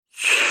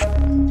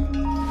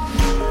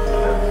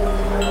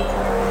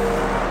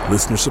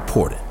Listener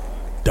supported.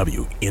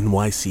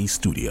 WNYC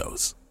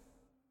Studios.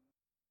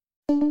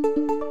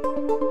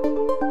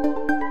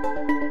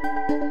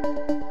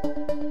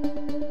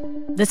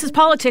 This is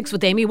Politics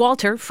with Amy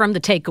Walter from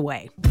The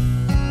Takeaway.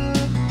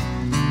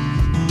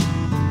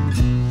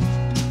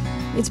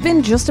 It's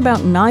been just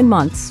about 9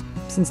 months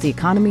since the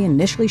economy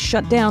initially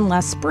shut down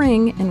last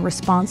spring in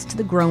response to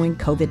the growing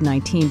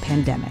COVID-19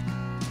 pandemic.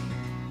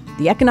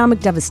 The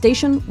economic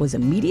devastation was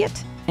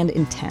immediate and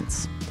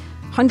intense.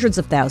 Hundreds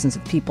of thousands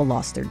of people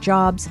lost their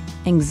jobs.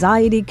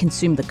 Anxiety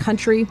consumed the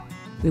country.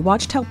 We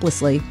watched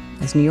helplessly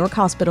as New York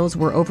hospitals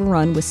were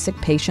overrun with sick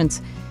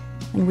patients,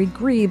 and we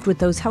grieved with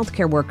those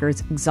healthcare workers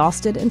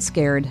exhausted and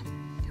scared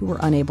who were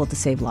unable to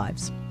save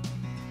lives.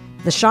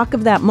 The shock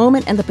of that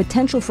moment and the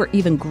potential for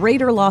even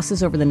greater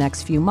losses over the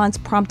next few months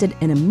prompted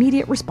an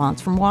immediate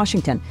response from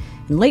Washington.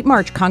 In late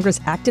March,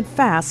 Congress acted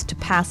fast to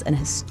pass an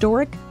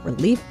historic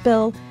relief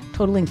bill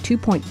totaling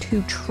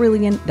 $2.2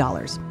 trillion.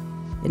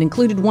 It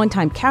included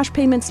one-time cash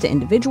payments to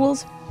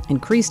individuals,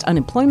 increased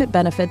unemployment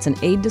benefits, and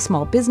aid to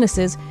small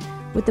businesses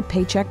with the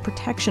Paycheck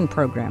Protection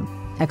Program.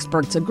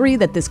 Experts agree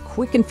that this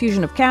quick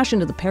infusion of cash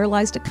into the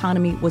paralyzed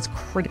economy was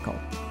critical.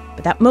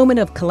 But that moment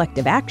of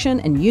collective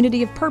action and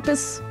unity of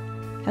purpose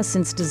has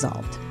since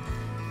dissolved.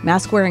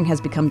 Mask wearing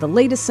has become the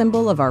latest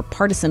symbol of our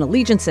partisan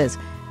allegiances.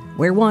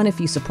 Wear one if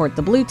you support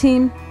the blue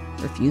team,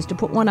 refuse to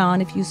put one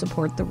on if you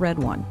support the red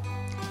one.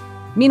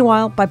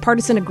 Meanwhile,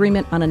 bipartisan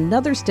agreement on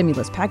another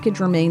stimulus package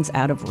remains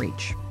out of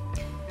reach.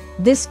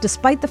 This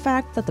despite the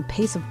fact that the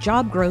pace of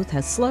job growth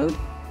has slowed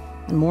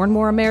and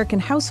more American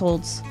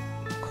households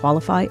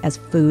qualify as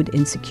food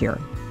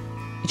insecure.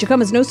 It should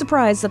come as no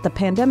surprise that the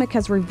pandemic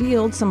has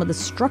revealed some of the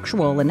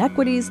structural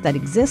inequities that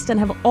exist and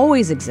have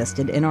always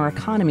existed in our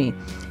economy.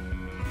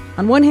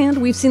 On one hand,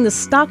 we've seen the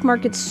stock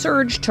market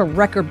surge to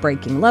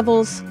record-breaking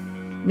levels.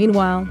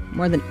 Meanwhile,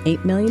 more than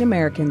 8 million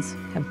Americans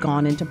have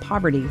gone into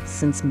poverty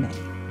since May.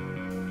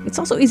 It's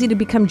also easy to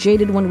become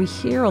jaded when we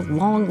hear a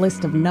long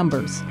list of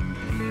numbers,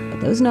 but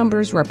those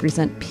numbers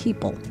represent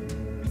people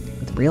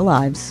with real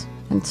lives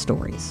and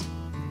stories.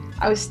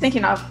 I was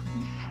thinking of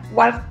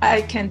what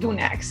I can do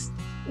next.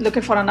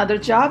 Looking for another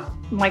job.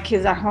 My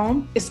kids are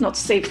home. It's not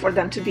safe for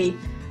them to be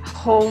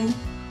home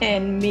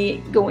and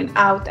me going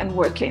out and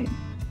working.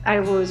 I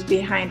was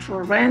behind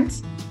for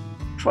rent,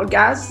 for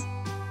gas,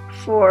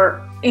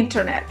 for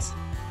internet.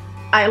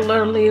 I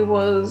literally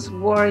was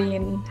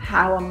worrying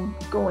how I'm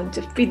going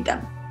to feed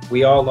them.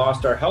 We all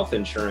lost our health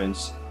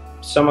insurance.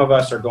 Some of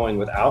us are going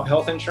without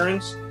health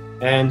insurance,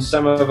 and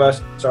some of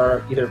us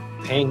are either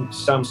paying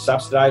some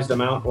subsidized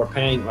amount or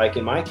paying, like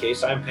in my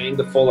case, I'm paying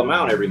the full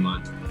amount every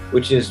month,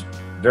 which is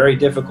very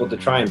difficult to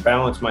try and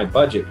balance my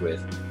budget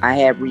with. I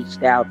have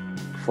reached out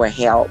for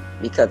help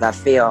because I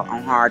feel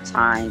on hard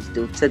times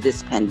due to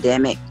this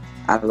pandemic.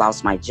 I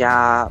lost my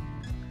job,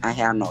 I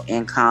have no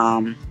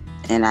income,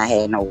 and I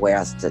had nowhere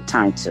else to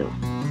turn to.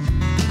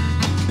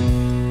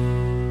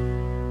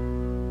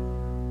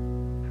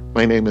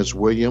 My name is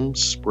William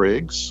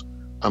Spriggs.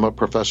 I'm a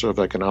professor of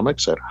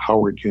economics at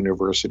Howard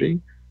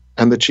University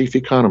and the chief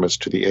economist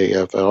to the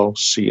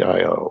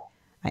AFL-CIO.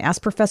 I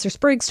asked Professor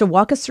Spriggs to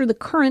walk us through the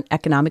current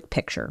economic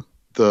picture.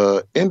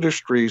 The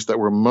industries that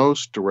were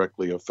most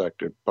directly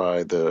affected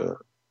by the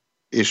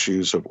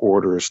issues of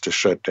orders to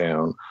shut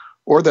down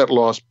or that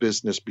lost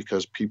business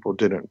because people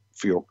didn't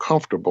feel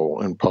comfortable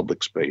in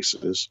public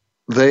spaces,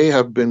 they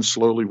have been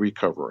slowly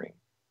recovering.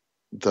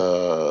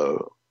 The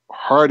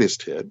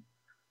hardest hit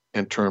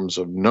in terms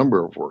of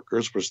number of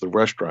workers was the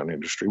restaurant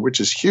industry,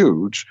 which is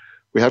huge.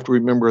 We have to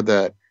remember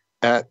that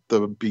at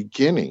the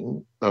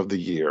beginning of the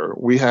year,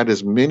 we had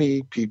as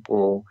many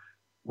people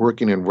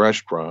working in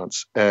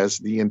restaurants as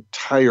the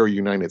entire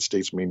United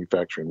States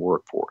manufacturing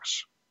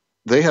workforce.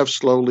 They have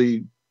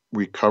slowly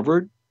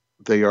recovered.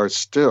 They are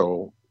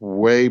still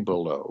way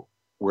below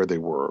where they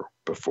were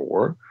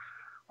before.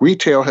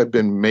 Retail had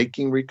been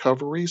making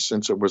recoveries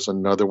since it was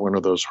another one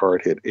of those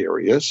hard-hit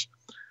areas.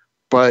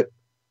 But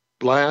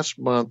last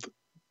month,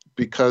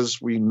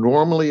 because we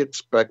normally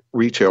expect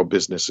retail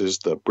businesses,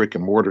 the brick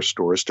and mortar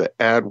stores, to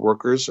add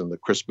workers in the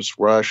Christmas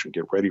rush and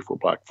get ready for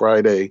Black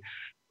Friday,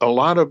 a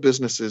lot of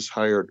businesses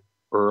hired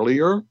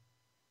earlier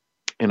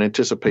in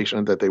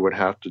anticipation that they would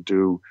have to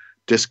do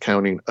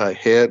discounting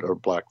ahead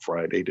of Black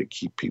Friday to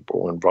keep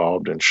people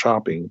involved in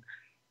shopping.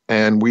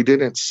 And we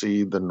didn't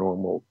see the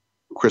normal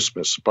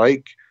Christmas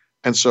spike.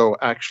 And so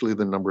actually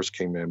the numbers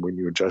came in when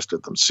you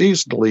adjusted them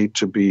seasonally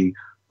to be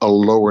a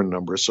lower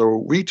number. So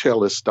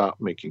retail has stopped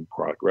making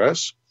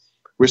progress.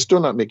 We're still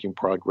not making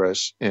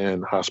progress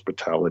in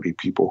hospitality,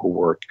 people who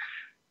work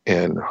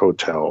in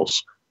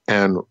hotels.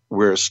 And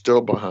we're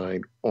still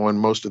behind on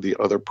most of the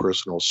other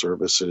personal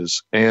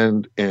services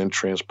and in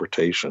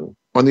transportation.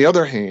 On the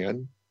other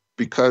hand,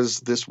 because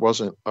this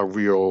wasn't a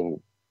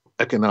real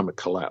economic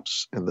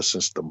collapse in the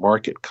sense the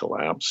market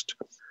collapsed,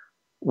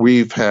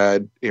 we've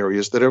had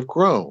areas that have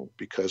grown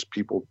because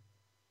people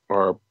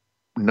are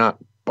not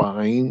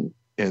buying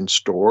in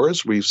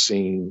stores. We've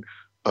seen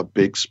a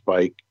big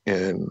spike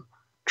in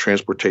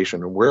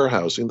transportation and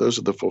warehousing. Those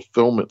are the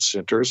fulfillment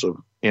centers of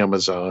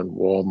Amazon,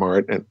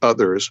 Walmart, and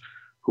others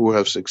who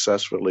have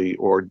successfully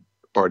or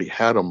already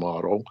had a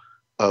model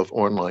of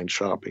online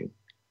shopping.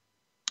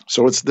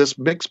 So it's this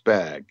mixed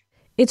bag.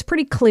 It's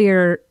pretty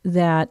clear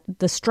that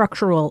the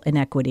structural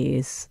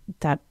inequities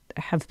that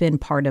have been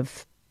part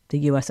of the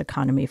U.S.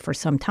 economy for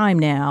some time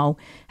now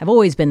have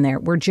always been there.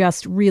 We're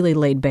just really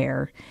laid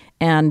bare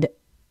and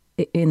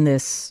in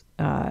this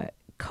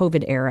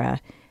COVID era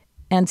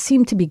and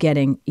seem to be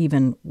getting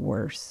even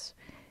worse.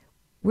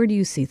 Where do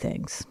you see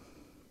things?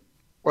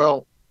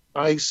 Well,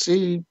 I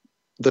see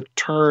the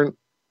turn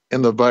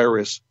in the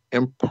virus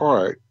in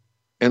part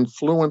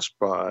influenced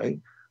by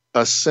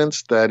a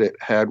sense that it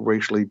had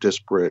racially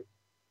disparate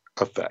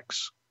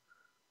effects,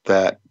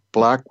 that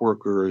Black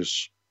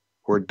workers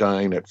were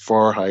dying at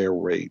far higher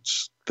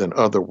rates than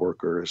other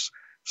workers.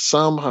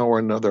 Somehow or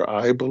another,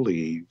 I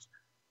believe,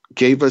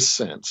 gave a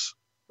sense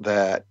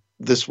that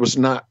this was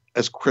not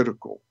as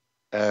critical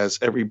as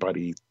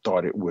everybody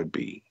thought it would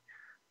be.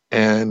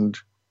 And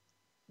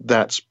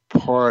that's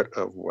part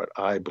of what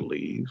I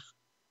believe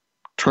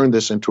turned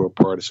this into a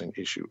partisan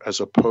issue, as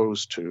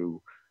opposed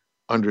to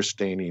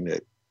understanding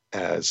it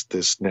as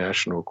this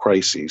national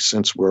crisis,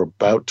 since we're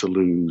about to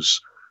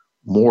lose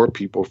more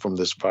people from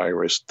this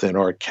virus than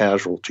our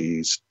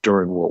casualties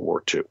during World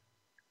War II.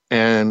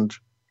 And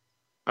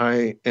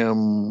I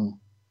am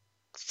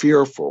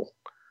fearful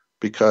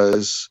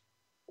because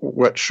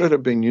what should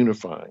have been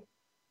unifying,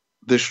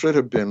 this should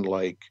have been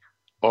like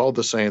all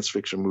the science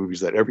fiction movies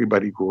that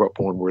everybody grew up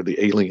on where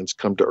the aliens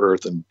come to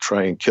Earth and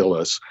try and kill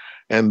us.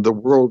 And the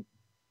world,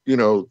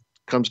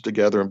 comes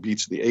together and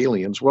beats the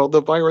aliens. Well,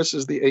 the virus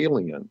is the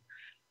alien.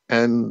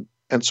 And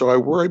so I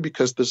worry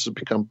because this has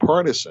become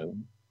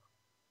partisan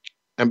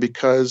and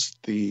because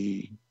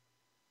the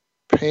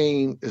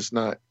pain is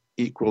not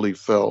equally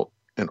felt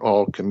in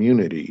all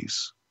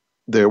communities,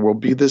 there will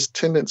be this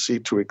tendency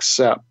to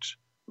accept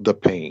the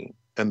pain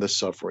and the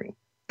suffering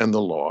and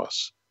the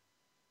loss,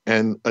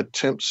 and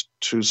attempts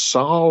to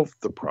solve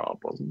the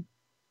problem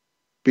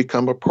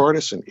become a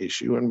partisan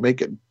issue and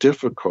make it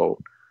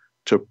difficult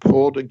to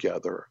pull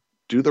together,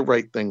 do the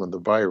right thing on the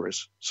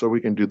virus so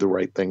we can do the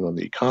right thing on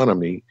the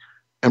economy.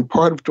 And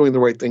part of doing the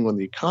right thing on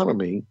the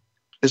economy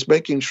is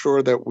making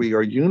sure that we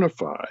are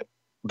unified,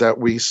 that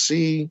we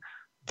see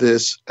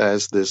this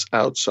as this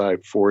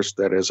outside force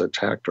that has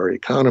attacked our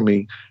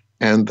economy,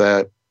 and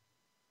that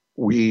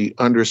we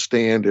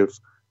understand if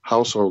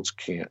households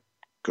can't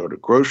go to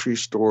grocery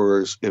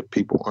stores, if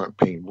people aren't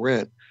paying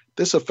rent,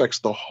 this affects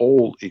the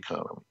whole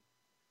economy.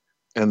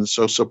 And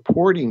so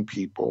supporting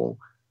people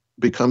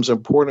becomes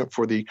important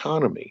for the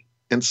economy.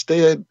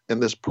 Instead, in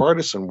this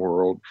partisan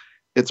world,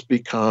 it's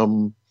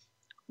become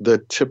the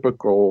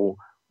typical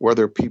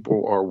whether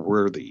people are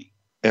worthy.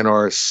 And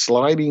our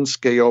sliding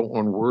scale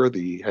on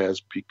worthy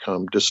has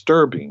become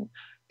disturbing.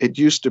 It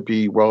used to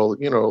be,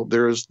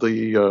 there's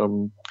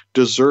the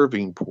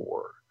deserving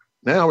poor.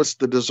 Now it's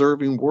the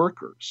deserving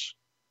workers.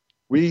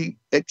 We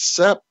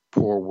accept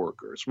poor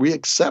workers. We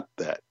accept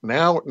that.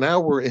 Now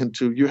we're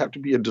into, you have to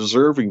be a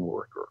deserving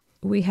worker.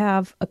 We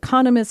have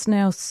economists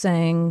now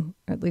saying,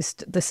 at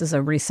least this is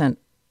a recent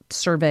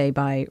survey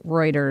by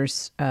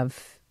Reuters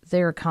of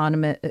their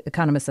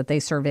economists that they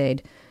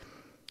surveyed,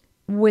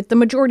 with the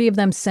majority of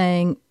them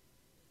saying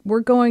we're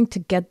going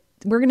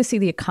to see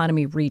the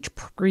economy reach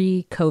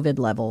pre-COVID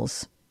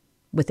levels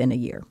within a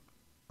year.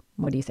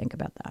 What do you think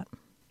about that?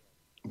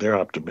 They're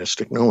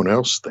optimistic. No one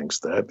else thinks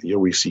that. The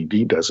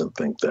OECD doesn't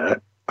think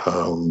that.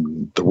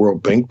 The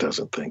World Bank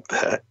doesn't think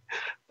that.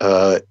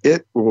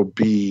 It will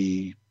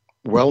be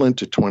well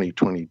into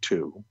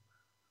 2022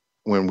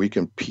 when we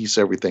can piece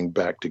everything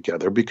back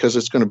together, because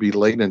it's going to be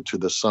late into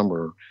the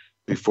summer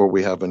before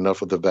we have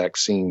enough of the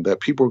vaccine that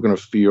people are going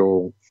to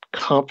feel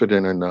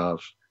confident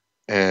enough,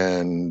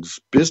 and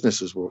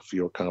businesses will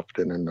feel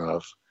confident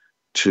enough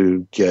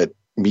to get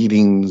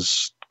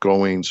meetings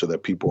going so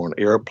that people on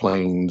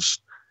airplanes,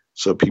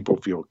 so people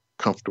feel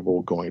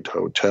comfortable going to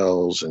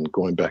hotels and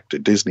going back to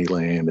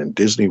Disneyland and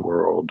Disney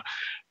World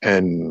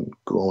and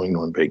going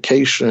on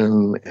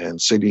vacation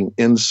and sitting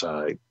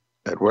inside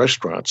at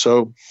restaurants.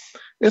 So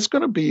it's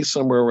going to be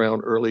somewhere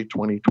around early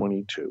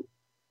 2022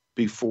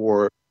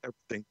 before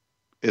everything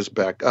is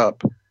back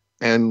up.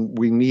 And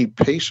we need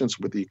patience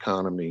with the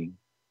economy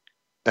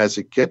as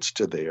it gets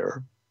to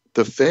there.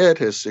 The Fed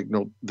has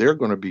signaled they're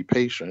going to be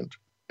patient,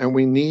 and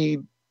we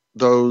need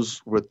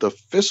those with the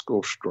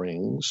fiscal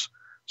strings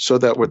so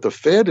that what the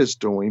Fed is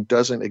doing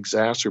doesn't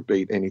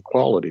exacerbate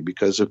inequality.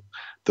 Because if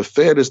the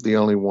Fed is the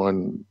only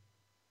one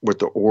with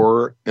the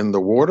oar in the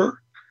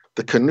water,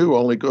 the canoe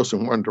only goes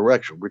in one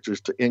direction, which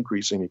is to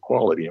increase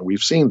inequality. And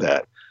we've seen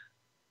that.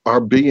 Our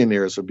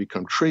billionaires have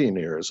become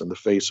trillionaires in the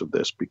face of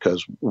this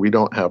because we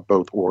don't have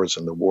both oars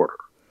in the water.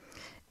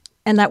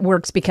 And that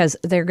works because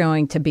they're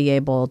going to be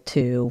able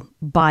to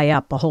buy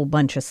up a whole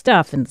bunch of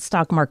stuff, and the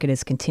stock market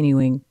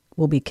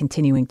will be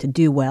continuing to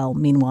do well.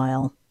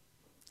 Meanwhile,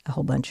 a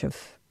whole bunch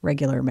of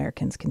regular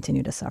Americans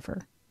continue to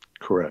suffer.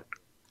 Correct.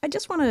 I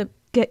just want to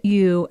get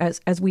you,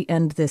 as we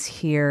end this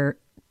here,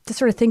 to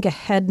sort of think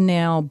ahead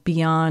now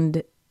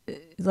beyond,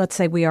 let's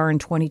say we are in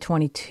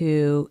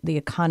 2022, the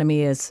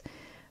economy is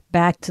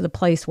back to the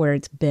place where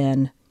it's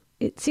been.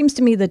 It seems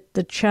to me that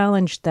the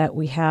challenge that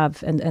we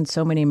have, and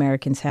so many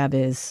Americans have,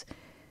 is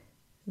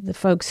the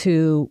folks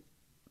who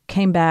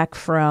came back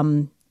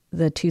from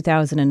the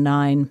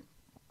 2009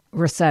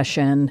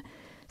 recession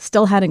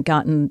still hadn't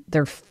gotten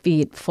their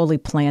feet fully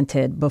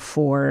planted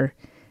before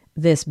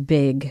this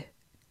big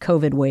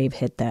COVID wave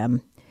hit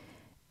them.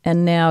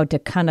 And now to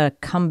kind of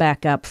come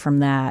back up from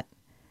that,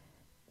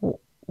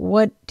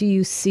 what do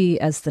you see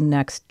as the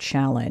next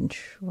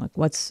challenge? Like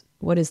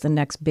what is the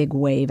next big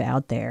wave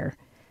out there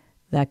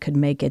that could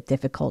make it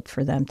difficult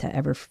for them to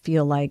ever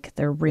feel like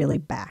they're really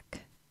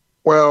back?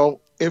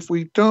 Well, if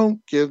we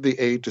don't give the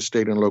aid to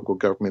state and local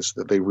governments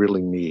that they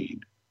really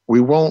need, we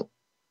won't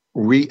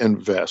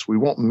reinvest. We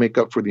won't make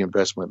up for the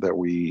investment that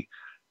we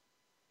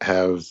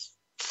have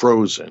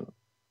frozen.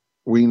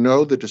 We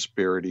know the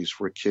disparities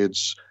for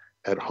kids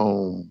at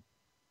home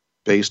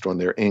based on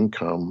their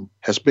income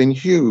has been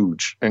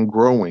huge and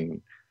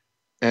growing.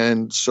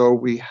 And so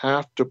we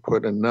have to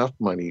put enough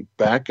money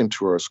back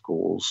into our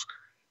schools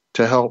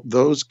to help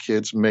those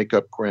kids make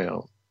up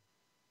ground.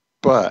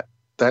 But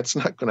that's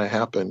not going to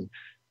happen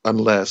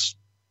unless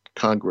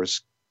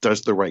Congress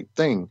does the right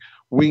thing.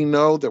 We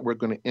know that we're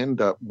going to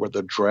end up with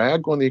a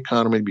drag on the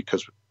economy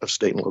because of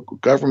state and local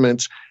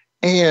governments.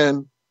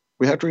 And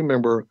we have to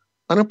remember,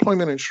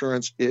 unemployment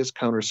insurance is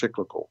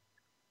countercyclical.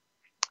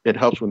 It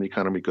helps when the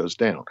economy goes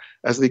down.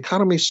 As the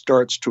economy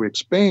starts to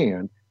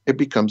expand, it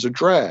becomes a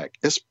drag,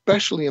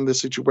 especially in this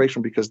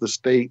situation because the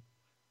state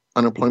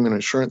unemployment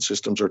insurance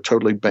systems are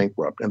totally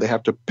bankrupt and they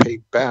have to pay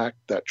back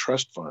that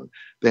trust fund.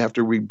 They have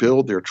to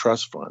rebuild their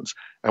trust funds.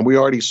 And we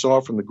already saw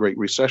from the Great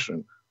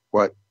Recession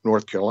what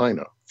North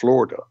Carolina,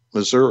 Florida,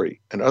 Missouri,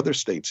 and other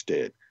states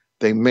did.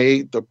 They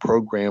made the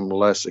program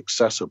less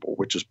accessible,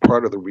 which is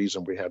part of the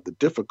reason we have the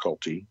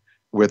difficulty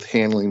with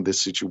handling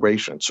this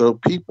situation. So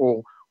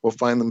people will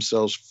find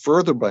themselves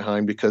further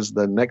behind because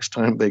the next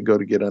time they go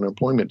to get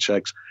unemployment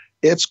checks,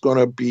 it's going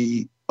to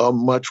be a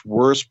much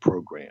worse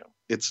program.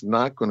 It's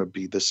not going to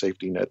be the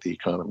safety net the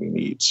economy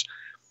needs.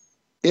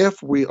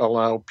 If we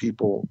allow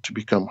people to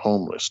become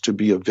homeless, to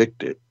be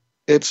evicted,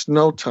 it's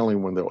no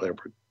telling when they'll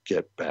ever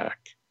get back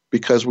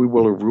because we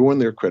will have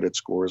ruined their credit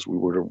scores. We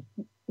would have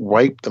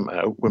wiped them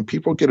out. When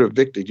people get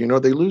evicted,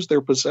 they lose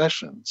their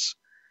possessions.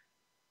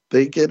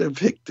 They get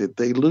evicted.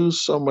 They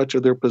lose so much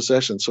of their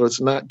possessions. So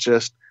it's not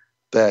just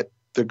that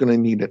they're going to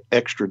need an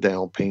extra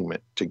down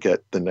payment to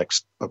get the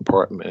next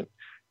apartment.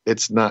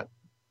 It's not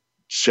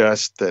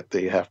just that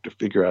they have to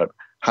figure out,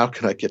 how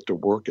can I get to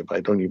work if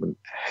I don't even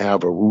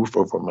have a roof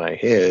over my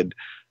head?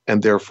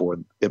 And therefore,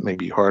 it may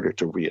be harder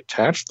to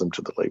reattach them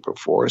to the labor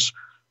force.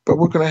 But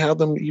we're going to have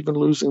them even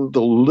losing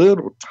the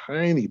little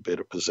tiny bit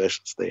of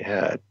possessions they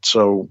had.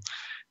 So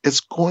it's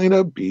going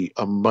to be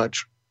a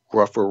much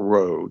rougher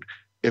road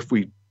if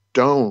we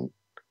don't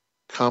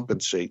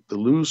compensate the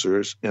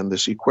losers in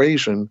this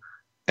equation.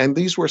 And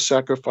these were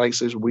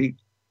sacrifices we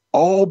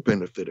all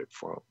benefited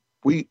from.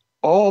 We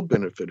all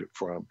benefited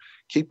from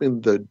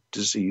keeping the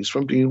disease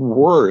from being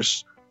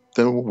worse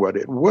than what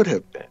it would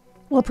have been.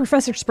 Well,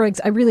 Professor Spriggs,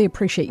 I really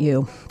appreciate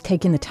you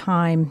taking the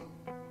time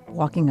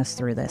walking us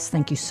through this.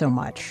 Thank you so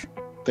much.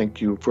 Thank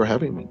you for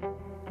having me.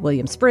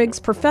 William Spriggs,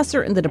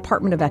 professor in the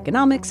Department of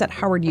Economics at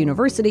Howard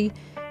University.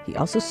 He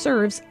also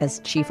serves as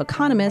chief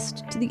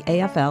economist to the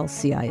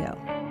AFL-CIO.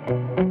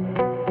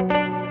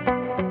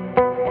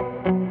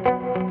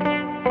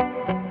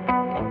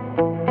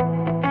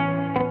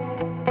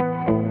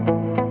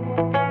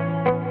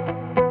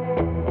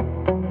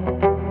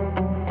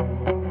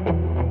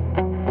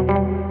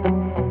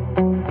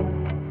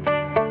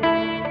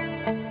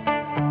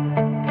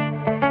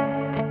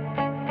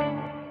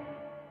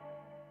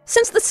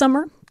 Since the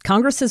summer,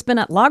 Congress has been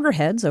at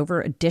loggerheads over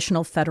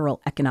additional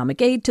federal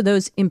economic aid to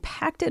those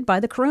impacted by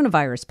the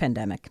coronavirus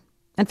pandemic.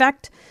 In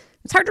fact,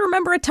 it's hard to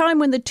remember a time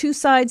when the two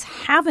sides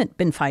haven't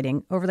been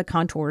fighting over the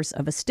contours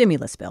of a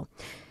stimulus bill.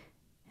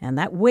 And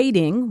that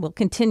waiting will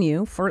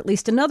continue for at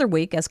least another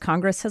week as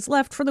Congress has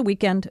left for the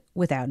weekend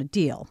without a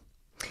deal.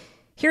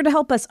 Here to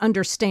help us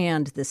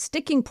understand the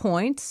sticking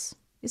points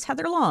is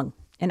Heather Long,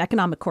 an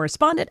economic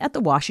correspondent at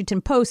The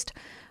Washington Post.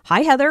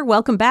 Hi, Heather.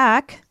 Welcome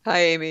back. Hi,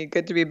 Amy.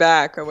 Good to be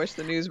back. I wish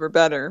the news were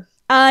better.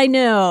 I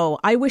know.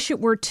 I wish it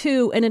were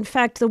too. And in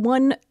fact, the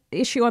one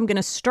issue I'm going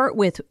to start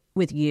with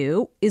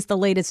you is the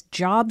latest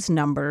jobs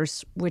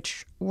numbers,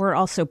 which were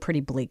also pretty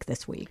bleak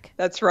this week.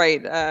 That's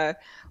right.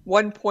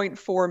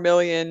 1.4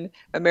 million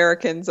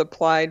Americans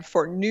applied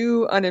for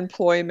new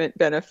unemployment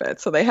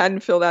benefits. So they hadn't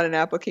filled out an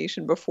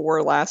application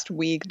before last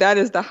week. That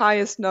is the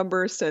highest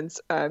number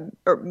since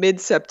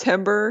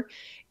mid-September.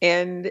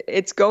 And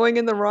it's going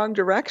in the wrong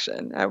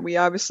direction. We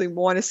obviously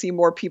want to see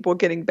more people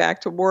getting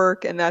back to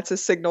work, and that's a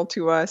signal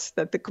to us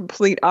that the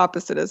complete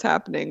opposite is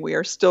happening. We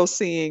are still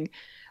seeing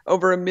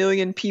over 1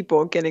 million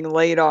people getting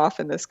laid off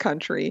in this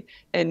country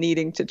and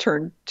needing to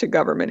turn to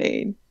government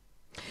aid.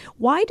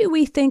 Why do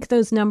we think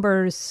those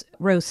numbers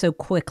rose so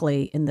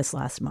quickly in this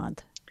last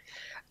month?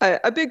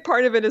 A big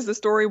part of it is the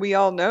story we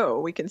all know.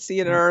 We can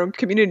see it in our own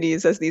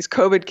communities as these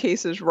COVID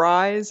cases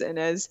rise and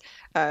as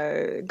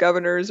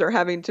governors are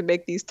having to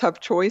make these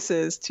tough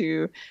choices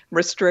to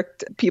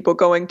restrict people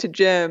going to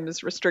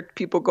gyms, restrict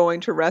people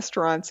going to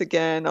restaurants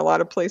again. A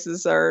lot of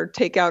places are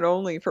takeout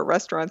only for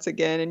restaurants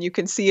again. And you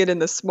can see it in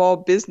the small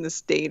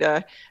business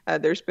data.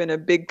 There's been a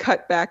big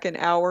cutback in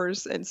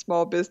hours in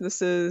small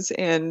businesses,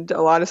 and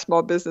a lot of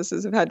small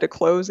businesses have had to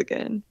close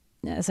again.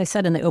 As I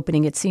said in the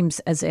opening, it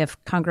seems as if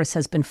Congress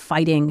has been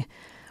fighting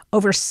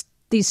over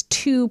these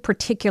two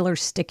particular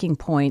sticking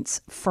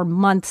points for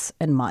months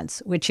and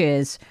months, which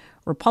is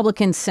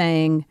Republicans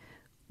saying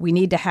we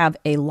need to have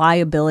a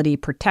liability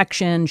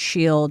protection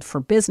shield for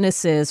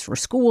businesses, for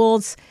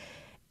schools,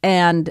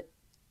 and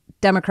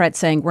Democrats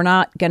saying we're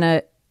not going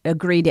to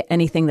agree to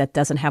anything that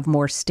doesn't have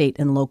more state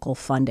and local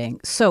funding.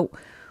 So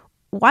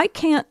why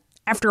can't,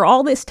 after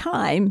all this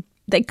time,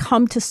 they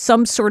come to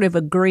some sort of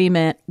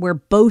agreement where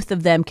both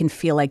of them can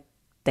feel like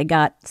they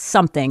got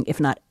something, if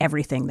not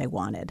everything they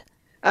wanted?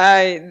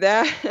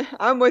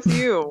 I'm with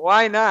you.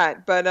 Why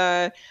not? But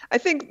I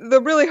think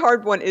the really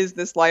hard one is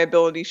this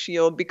liability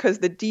shield because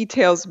the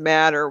details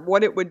matter.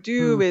 What it would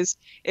do is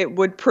it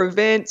would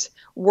prevent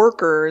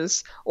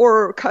workers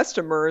or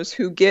customers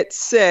who get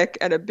sick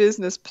at a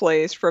business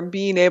place from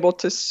being able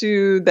to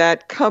sue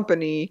that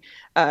company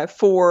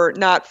for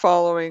not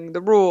following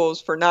the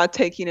rules, for not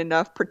taking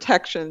enough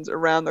protections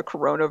around the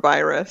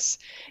coronavirus.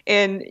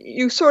 And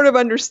you sort of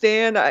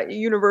understand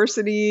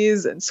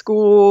universities and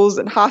schools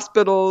and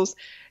hospitals,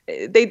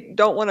 they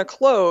don't want to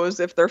close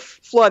if they're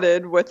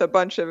flooded with a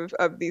bunch of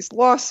these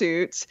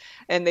lawsuits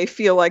and they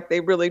feel like they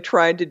really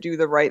tried to do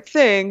the right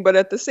thing. But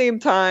at the same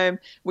time,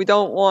 we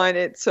don't want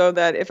it so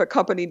that if a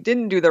company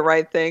didn't do the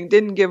right thing,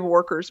 didn't give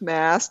workers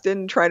masks,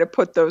 didn't try to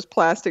put those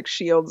plastic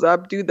shields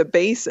up, do the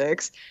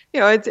basics,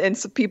 and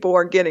so people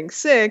are getting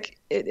sick,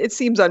 it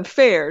seems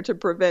unfair to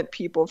prevent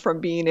people from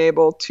being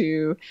able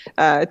to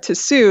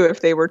sue if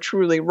they were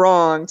truly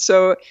wrong.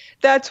 So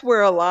that's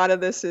where a lot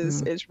of this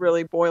is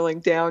really boiling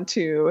down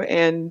to.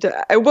 And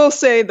I will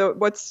say that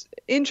what's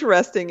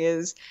interesting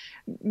is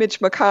Mitch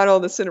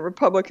McConnell, the Senate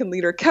Republican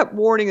leader, kept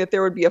warning that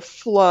there would be a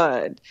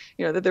flood,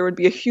 that there would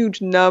be a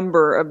huge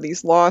number of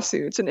these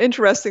lawsuits. And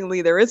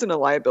interestingly, there isn't a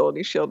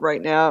liability shield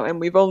right now, and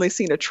we've only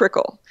seen a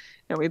trickle.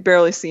 And we've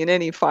barely seen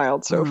any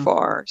filed so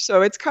far.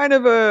 So it's kind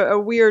of a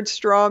weird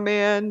straw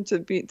man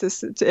to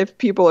if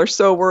people are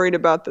so worried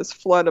about this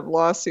flood of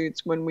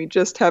lawsuits when we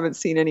just haven't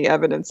seen any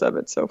evidence of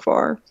it so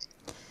far.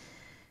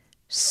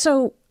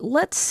 So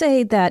let's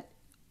say that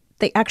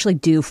they actually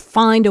do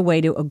find a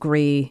way to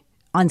agree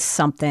on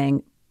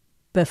something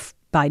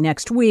by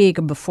next week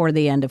or before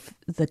the end of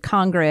the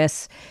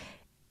Congress.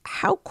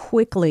 How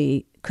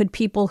quickly could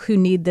people who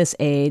need this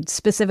aid,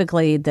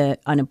 specifically the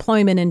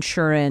unemployment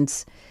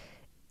insurance,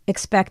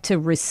 expect to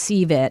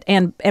receive it?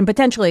 And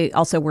potentially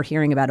also we're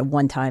hearing about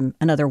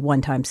another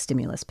one-time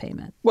stimulus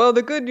payment. Well,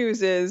 the good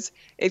news is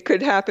it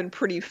could happen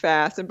pretty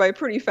fast. And by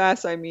pretty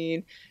fast, I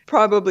mean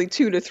probably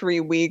 2 to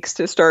 3 weeks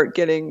to start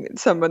getting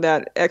some of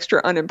that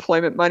extra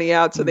unemployment money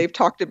out. So they've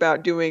talked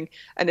about doing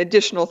an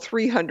additional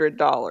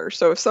 $300.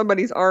 So if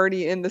somebody's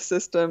already in the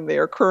system, they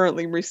are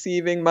currently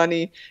receiving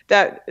money,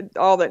 that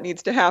all that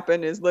needs to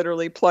happen is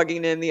literally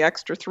plugging in the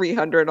extra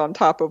 $300 on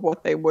top of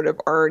what they would have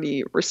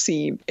already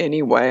received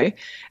anyway.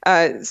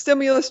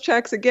 Stimulus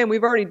checks, again,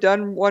 we've already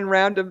done one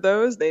round of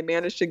those. They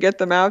managed to get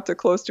them out to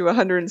close to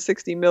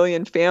 160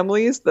 million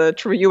families. The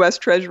U.S.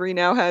 Treasury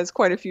now has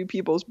quite a few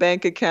people's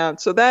bank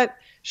accounts. So that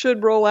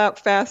should roll out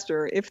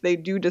faster if they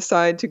do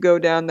decide to go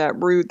down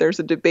that route. There's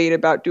a debate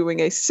about doing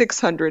a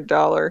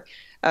 $600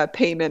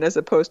 payment as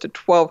opposed to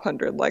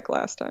 $1,200 like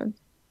last time.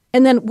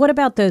 And then what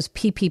about those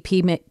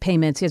PPP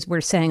payments? As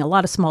we're saying, a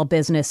lot of small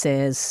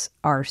businesses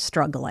are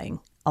struggling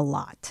a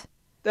lot.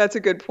 That's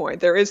a good point.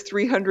 There is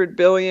 $300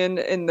 billion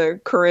in the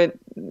current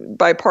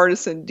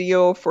bipartisan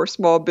deal for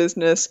small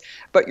business,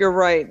 but you're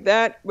right.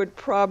 That would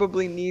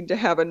probably need to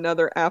have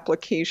another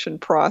application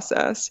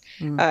process,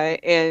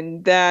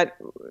 and that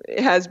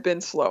has been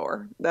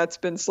slower. That's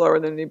been slower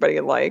than anybody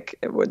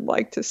would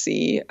like to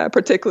see,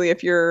 particularly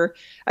if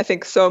I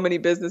think so many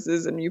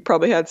businesses, and you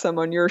probably had some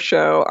on your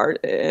show,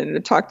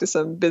 and talked to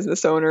some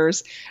business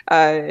owners.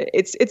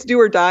 It's do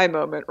or die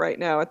moment right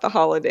now at the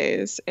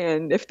holidays,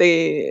 and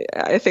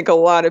I think a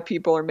lot of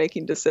people are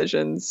making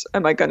decisions.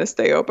 Am I going to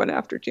stay open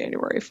after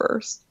January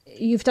 1st?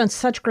 You've done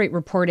such great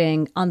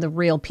reporting on the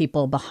real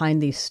people behind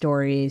these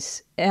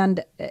stories.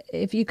 And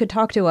if you could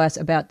talk to us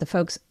about the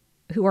folks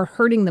who are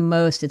hurting the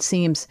most, it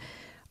seems,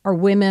 are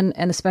women,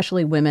 and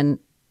especially women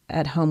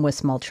at home with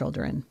small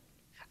children.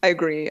 I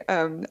agree.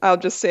 I'll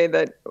just say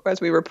that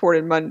as we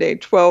reported Monday,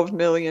 12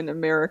 million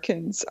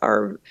Americans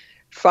are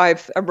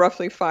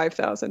roughly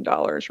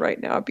 $5,000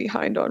 right now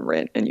behind on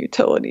rent and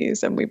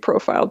utilities. And we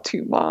profiled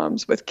 2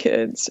 moms with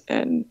kids.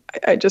 And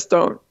I just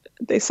don't,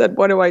 they said,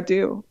 what do I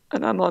do?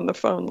 And I'm on the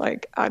phone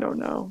like, I don't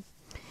know.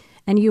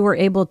 And you were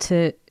able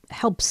to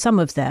help some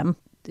of them.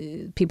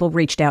 People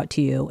reached out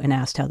to you and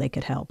asked how they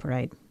could help,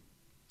 right?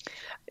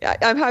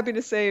 I'm happy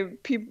to say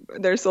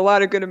there's a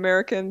lot of good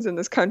Americans in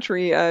this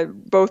country.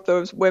 Both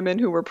those women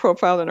who were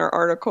profiled in our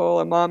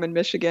article, a mom in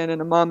Michigan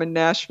and a mom in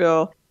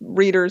Nashville,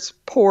 readers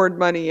poured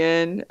money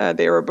in.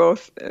 They were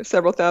both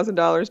several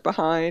 $1,000s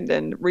behind,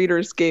 and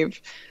readers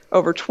gave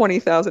over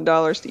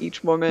 $20,000 to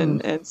each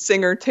woman. And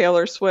singer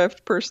Taylor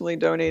Swift personally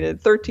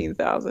donated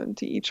 $13,000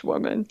 to each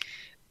woman.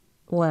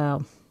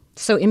 Wow.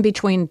 So in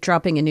between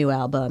dropping a new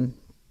album,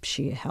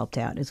 she helped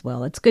out as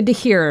well. It's good to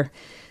hear.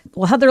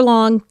 Well, Heather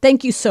Long,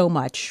 thank you so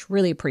much.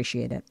 Really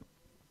appreciate it.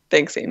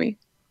 Thanks, Amy.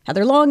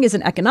 Heather Long is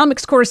an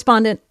economics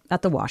correspondent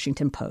at The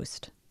Washington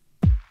Post.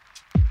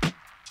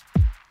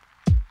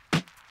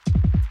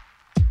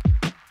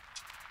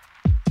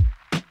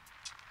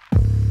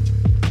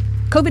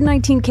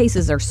 COVID-19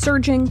 cases are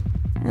surging,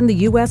 and the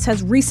U.S.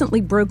 has recently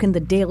broken the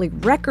daily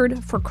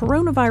record for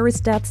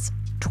coronavirus deaths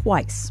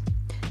twice.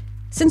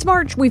 Since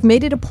March, we've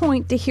made it a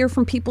point to hear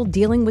from people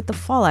dealing with the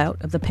fallout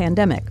of the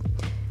pandemic.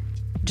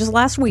 Just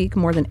last week,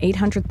 more than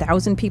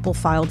 800,000 people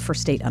filed for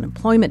state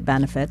unemployment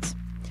benefits.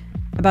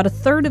 About a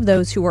third of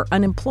those who are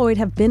unemployed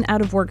have been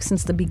out of work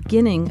since the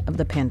beginning of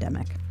the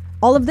pandemic.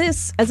 All of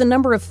this as a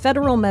number of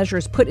federal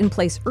measures put in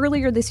place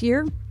earlier this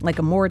year, like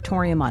a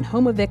moratorium on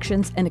home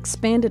evictions and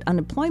expanded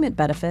unemployment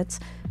benefits,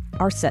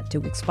 are set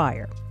to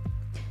expire.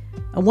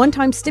 A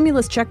one-time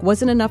stimulus check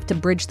wasn't enough to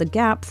bridge the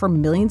gap for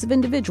millions of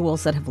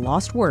individuals that have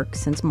lost work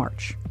since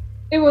March.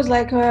 It was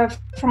like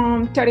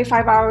from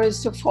 35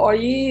 hours to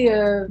 40,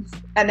 and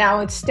now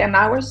it's 10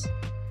 hours.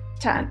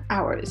 10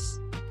 hours.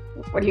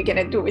 What are you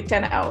going to do with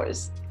 10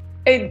 hours?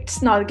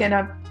 It's not going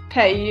to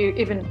pay you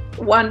even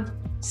one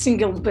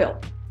single bill.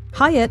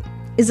 Hyatt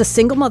is a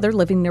single mother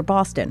living near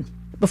Boston.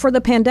 Before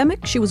the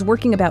pandemic, she was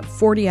working about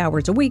 40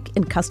 hours a week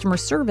in customer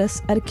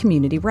service at a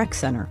community rec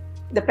center.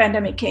 The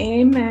pandemic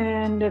came,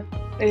 and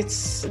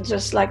it's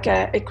just like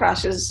it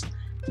crashes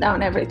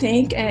down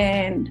everything,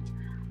 and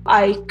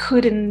I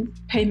couldn't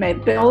pay my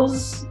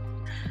bills,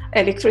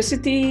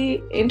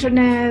 electricity,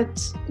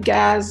 internet,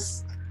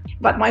 gas.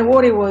 But my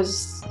worry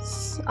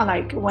was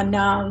like when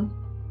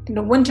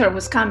the winter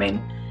was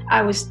coming,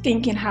 I was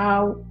thinking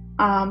how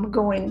I'm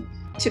going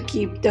to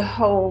keep the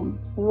home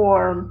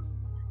warm,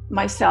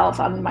 myself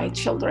and my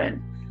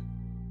children.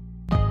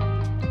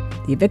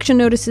 The eviction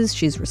notices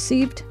she's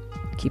received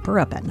keep her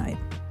up at night.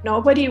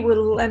 Nobody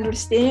will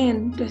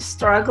understand the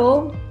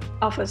struggle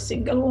of a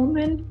single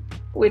woman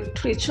with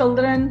 3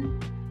 children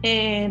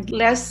and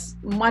less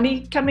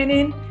money coming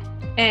in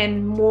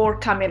and more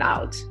coming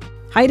out.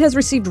 Hyatt has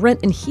received rent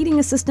and heating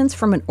assistance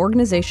from an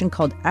organization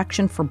called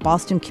Action for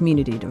Boston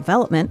Community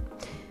Development.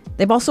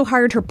 They've also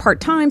hired her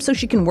part-time so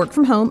she can work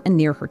from home and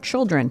near her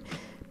children.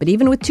 But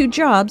even with 2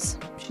 jobs,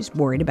 she's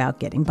worried about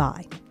getting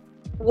by.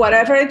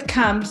 Whatever it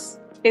comes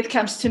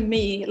to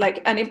me,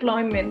 like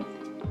unemployment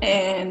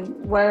and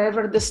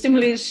wherever the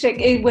stimulus check,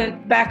 it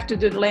went back to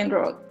the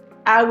landlord.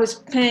 I was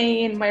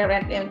paying my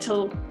rent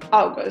until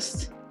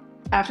August.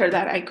 After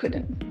that, I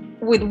couldn't.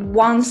 With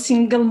one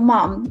single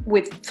mom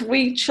with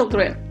 3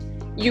 children,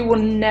 you will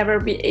never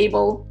be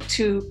able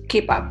to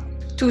keep up.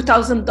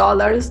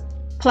 $2,000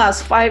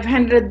 plus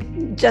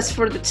 $500 just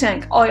for the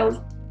tank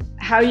oil.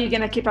 How are you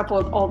gonna keep up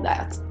with all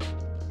that?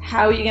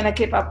 How are you gonna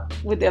keep up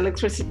with the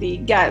electricity,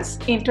 gas,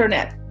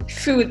 internet,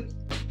 food?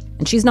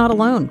 And she's not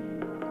alone.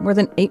 More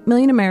than 8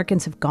 million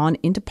Americans have gone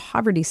into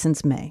poverty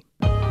since May.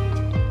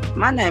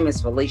 My name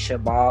is Felicia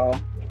Ball.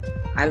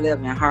 I live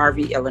in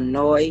Harvey,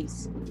 Illinois.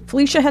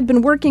 Felicia had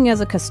been working as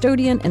a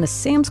custodian in a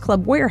Sam's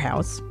Club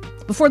warehouse.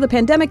 Before the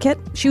pandemic hit,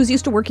 she was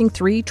used to working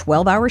 3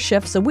 12-hour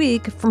shifts a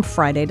week from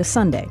Friday to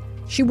Sunday.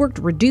 She worked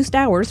reduced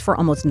hours for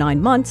almost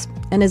 9 months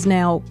and is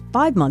now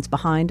 5 months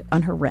behind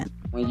on her rent.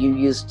 When you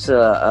used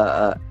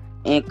to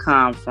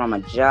income from a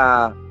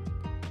job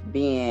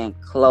being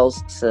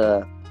close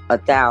to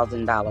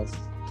 $1,000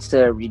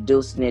 to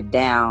reducing it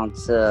down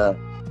to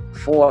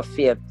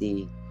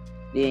 $450,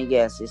 then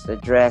yes, it's a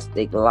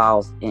drastic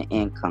loss in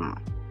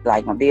income.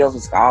 Like my bills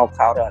was all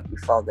caught up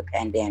before the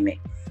pandemic,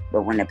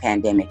 but when the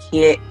pandemic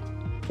hit,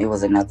 it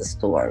was another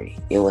story.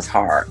 It was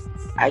hard.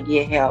 I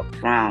get help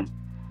from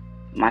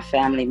my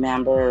family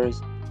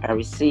members. I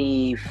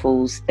receive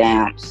food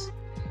stamps,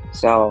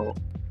 so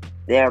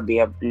there'll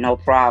be no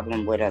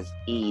problem with us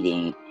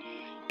eating.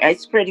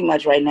 It's pretty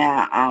much right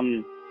now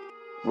I'm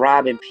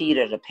robbing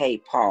Peter to pay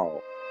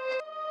Paul.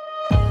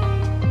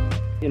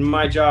 In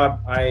my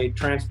job, I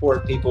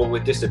transport people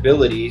with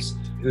disabilities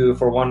who,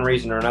 for one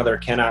reason or another,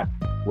 cannot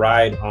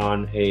ride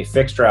on a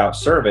fixed route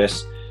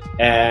service.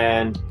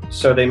 And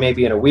so they may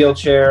be in a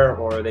wheelchair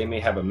or they may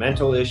have a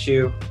mental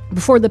issue.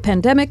 Before the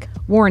pandemic,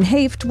 Warren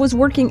Haft was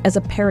working as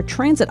a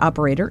paratransit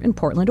operator in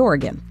Portland,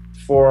 Oregon.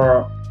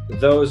 For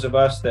those of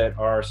us that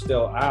are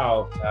still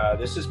out,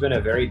 this has been a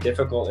very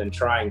difficult and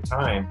trying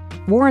time.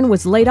 Warren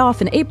was laid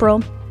off in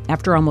April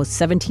after almost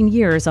 17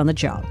 years on the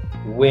job.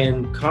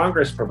 When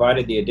Congress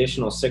provided the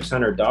additional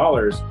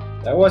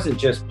 $600, that wasn't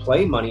just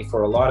play money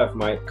for a lot of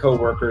my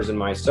coworkers and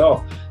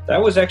myself.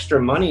 That was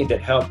extra money that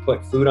helped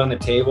put food on the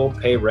table,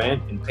 pay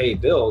rent, and pay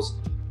bills.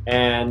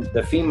 And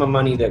the FEMA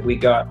money that we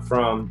got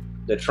from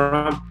The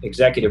Trump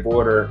executive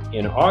order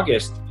in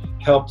August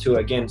helped to,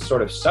 again,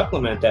 sort of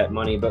supplement that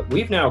money, but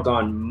we've now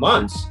gone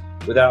months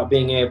without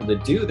being able to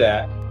do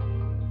that.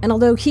 And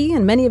although he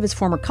and many of his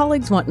former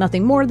colleagues want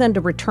nothing more than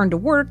to return to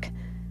work,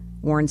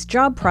 Warren's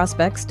job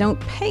prospects don't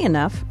pay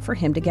enough for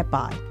him to get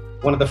by.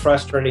 One of the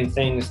frustrating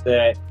things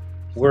that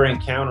we're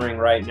encountering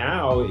right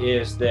now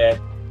is that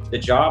the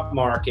job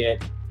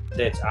market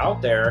that's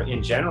out there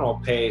in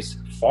general pays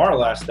far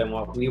less than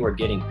what we were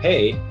getting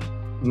paid.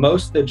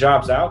 Most of the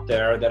jobs out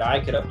there that I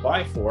could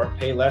apply for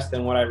pay less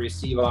than what I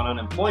receive on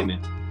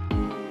unemployment.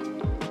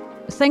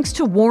 Thanks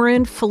to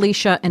Warren,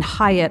 Felicia, and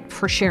Hyatt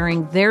for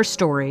sharing their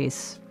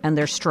stories and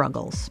their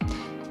struggles.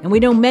 And we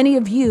know many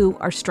of you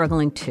are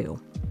struggling too.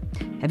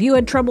 Have you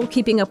had trouble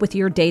keeping up with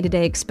your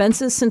day-to-day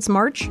expenses since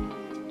March?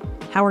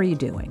 How are you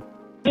doing?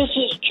 This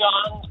is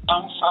John.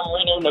 I'm from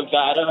Reno,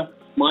 Nevada.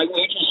 My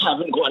wages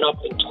haven't gone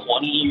up in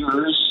 20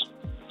 years,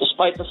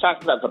 despite the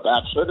fact that I have a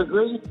bachelor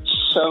degree.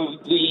 So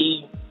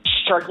the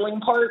struggling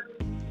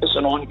part is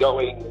an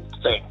ongoing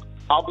thing.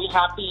 I'll be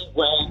happy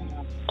when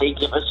they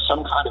give us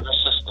some kind of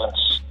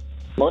assistance.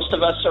 Most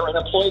of us are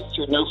unemployed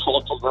through no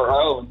fault of our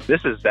own.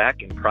 This is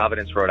Zach in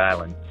Providence, Rhode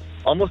Island.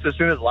 Almost as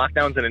soon as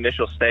lockdowns and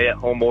initial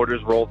stay-at-home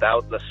orders rolled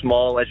out, the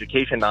small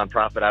education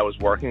nonprofit I was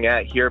working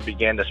at here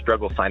began to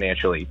struggle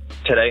financially.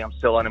 Today, I'm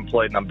still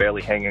unemployed and I'm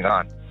barely hanging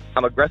on.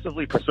 I'm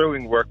aggressively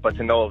pursuing work, but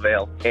to no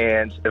avail,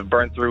 and have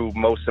burned through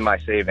most of my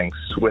savings.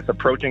 With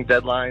approaching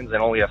deadlines and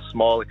only a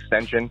small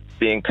extension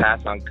being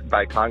passed on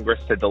by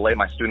Congress to delay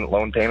my student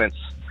loan payments,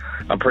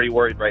 I'm pretty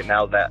worried right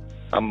now that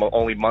I'm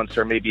only months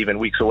or maybe even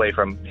weeks away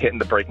from hitting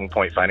the breaking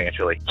point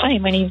financially. Hi,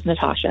 my name is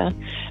Natasha,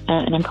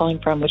 and I'm calling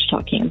from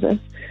Wichita, Kansas.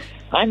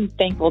 I'm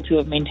thankful to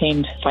have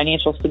maintained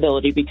financial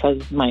stability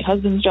because my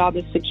husband's job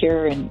is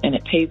secure and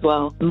it pays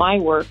well. My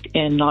work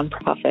in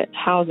nonprofit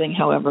housing,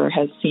 however,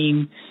 has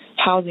seen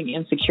housing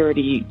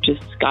insecurity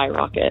just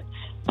skyrocket.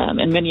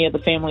 And many of the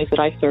families that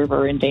I serve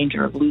are in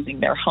danger of losing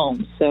their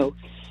homes. So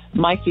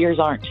my fears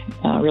aren't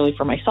really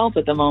for myself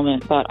at the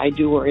moment, but I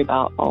do worry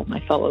about all my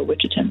fellow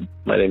Wichitans.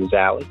 My name is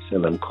Alex,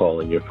 and I'm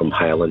calling you from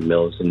Highland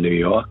Mills in New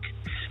York.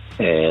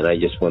 And I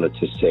just wanted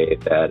to say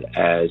that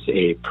as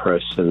a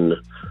person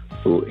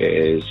who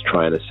is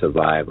trying to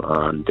survive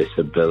on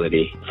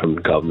disability from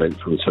government,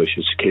 from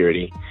Social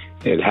Security,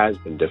 it has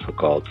been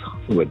difficult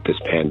with this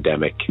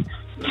pandemic,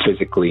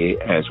 physically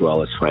as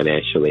well as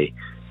financially.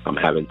 I'm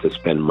having to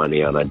spend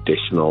money on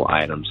additional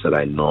items that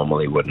I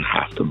normally wouldn't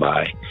have to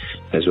buy,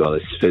 as well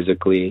as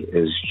physically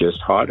is just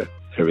harder.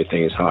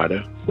 Everything is harder.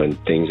 When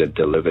things are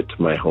delivered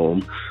to my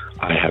home,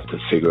 I have to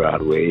figure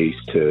out ways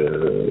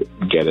to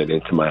get it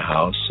into my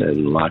house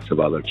and lots of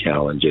other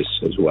challenges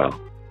as well.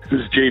 This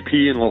is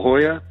JP in La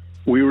Jolla.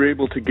 We were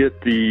able to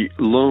get the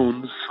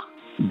loans,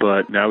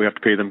 but now we have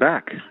to pay them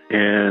back.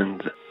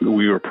 And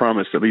we were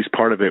promised at least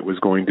part of it was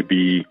going to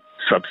be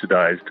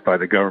subsidized by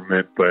the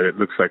government, but it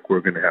looks like we're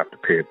going to have to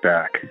pay it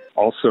back.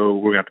 Also,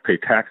 we're going to have to pay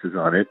taxes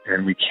on it,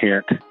 and we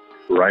can't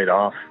write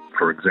off,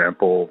 for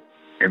example,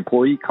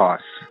 employee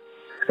costs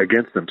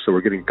against them. So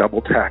we're getting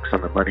double tax on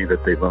the money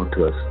that they loaned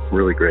to us.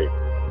 Really great.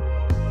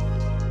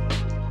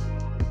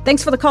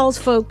 Thanks for the calls,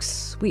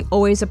 folks. We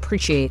always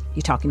appreciate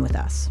you talking with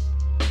us.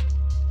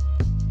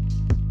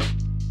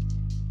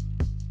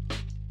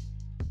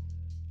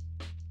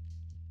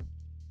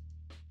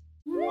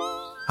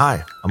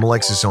 Hi, I'm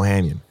Alexis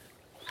Ohanian.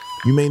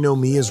 You may know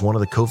me as one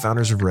of the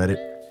co-founders of Reddit,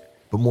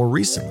 but more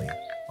recently,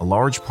 a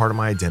large part of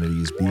my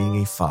identity is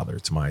being a father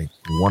to my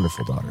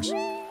wonderful daughters.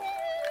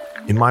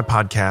 In my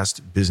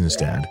podcast, Business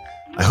Dad,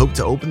 I hope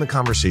to open the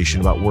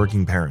conversation about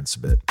working parents a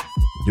bit.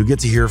 You'll get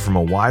to hear from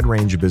a wide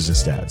range of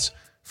business dads,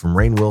 from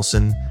Rainn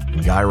Wilson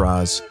and Guy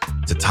Raz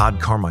to Todd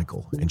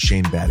Carmichael and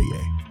Shane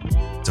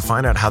Battier, to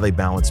find out how they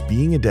balance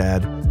being a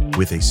dad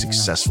with a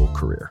successful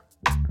career.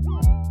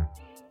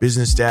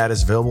 Business Dad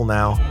is available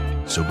now,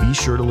 so be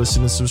sure to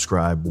listen and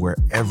subscribe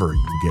wherever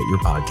you get your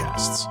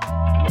podcasts.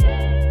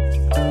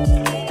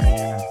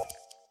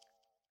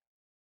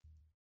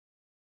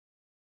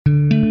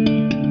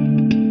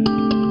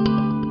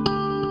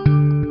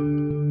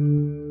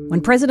 When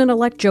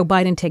President-elect Joe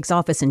Biden takes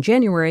office in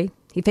January,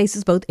 he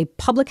faces both a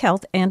public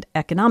health and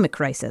economic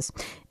crisis.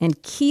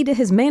 And key to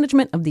his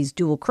management of these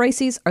dual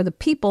crises are the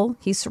people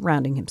he's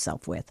surrounding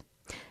himself with.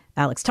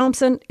 Alex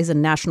Thompson is a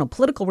national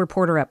political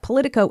reporter at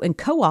Politico and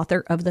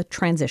co-author of the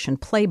Transition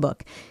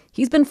Playbook.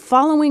 He's been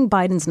following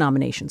Biden's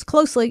nominations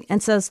closely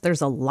and says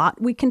there's a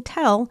lot we can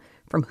tell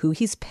from who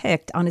he's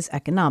picked on his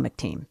economic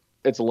team.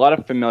 It's a lot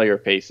of familiar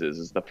faces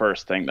is the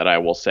first thing that I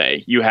will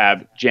say. You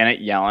have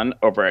Janet Yellen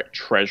over at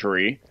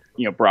Treasury,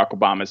 Barack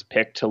Obama's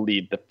pick to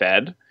lead the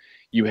Fed.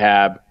 You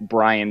have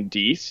Brian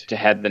Deese to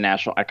head the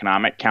National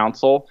Economic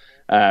Council.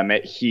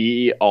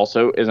 He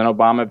also is an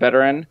Obama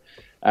veteran.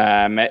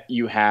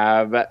 You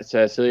have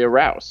Cecilia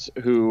Rouse,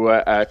 who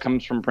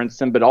comes from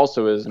Princeton, but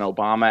also is an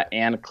Obama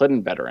and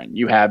Clinton veteran.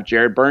 You have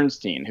Jared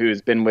Bernstein,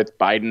 who's been with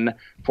Biden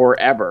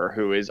forever,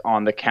 who is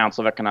on the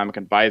Council of Economic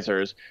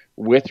Advisors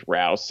with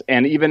Rouse.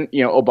 And even,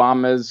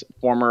 Obama's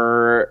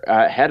former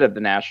head of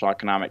the National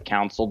Economic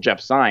Council,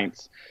 Jeff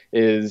Zients,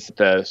 is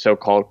the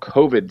so-called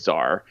COVID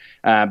czar.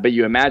 But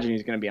you imagine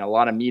he's going to be in a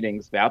lot of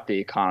meetings about the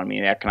economy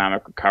and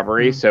economic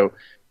recovery. So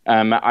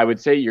I would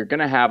say you're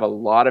going to have a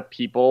lot of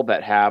people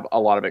that have a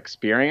lot of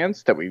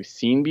experience that we've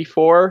seen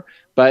before,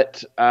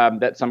 but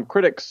that some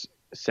critics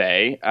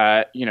say,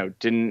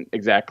 didn't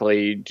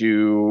exactly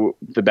do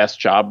the best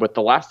job with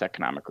the last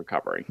economic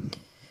recovery.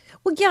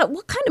 Well, yeah.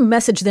 What kind of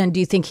message then do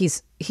you think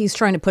he's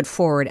trying to put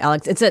forward,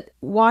 Alex? It's that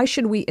why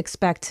should we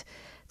expect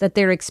that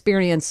their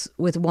experience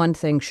with one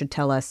thing should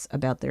tell us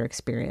about their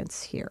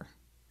experience here?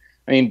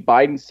 I mean,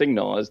 Biden's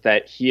signal is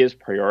that he is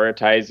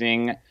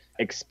prioritizing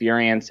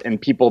experience and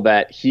people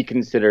that he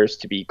considers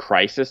to be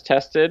crisis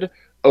tested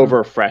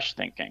over fresh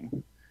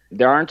thinking.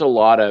 There aren't a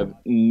lot of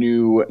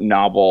new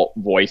novel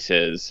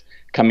voices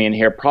coming in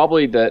here.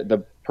 Probably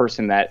the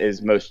person that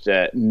is most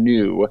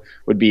new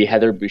would be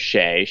Heather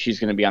Boushey. She's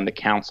going to be on the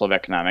Council of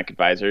Economic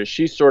Advisors.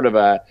 She's sort of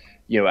a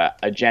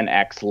Gen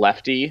X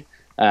lefty.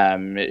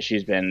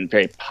 She's been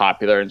very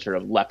popular in sort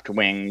of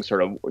left-wing,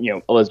 sort of,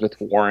 Elizabeth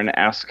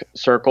Warren-esque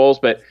circles.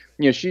 But,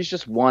 she's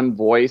just one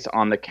voice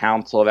on the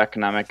Council of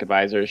Economic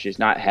Advisors. She's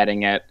not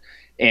heading it.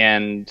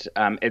 And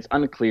it's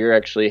unclear,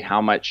 actually,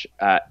 how much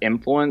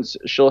influence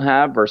she'll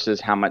have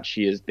versus how much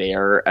she is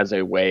there as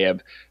a way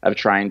of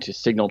trying to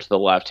signal to the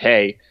left,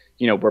 hey,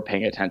 we're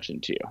paying attention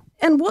to you.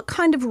 And what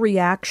kind of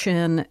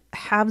reaction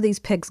have these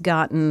picks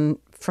gotten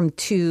from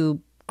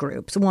two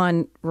groups?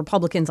 One,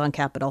 Republicans on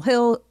Capitol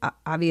Hill.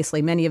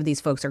 Obviously, many of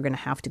these folks are going to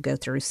have to go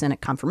through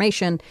Senate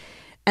confirmation.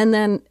 And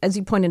then, as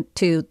you pointed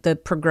to, the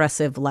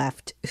progressive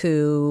left,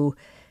 who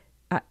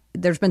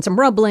there's been some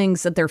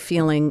rumblings that they're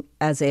feeling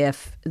as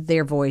if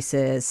their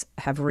voices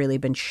have really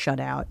been shut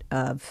out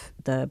of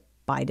the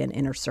Biden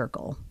inner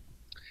circle.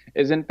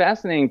 It's been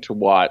fascinating to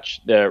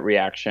watch the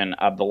reaction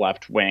of the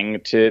left wing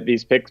to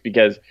these picks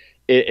because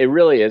it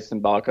really is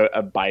symbolic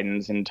of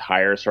Biden's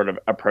entire sort of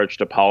approach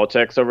to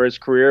politics over his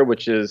career,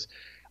 which is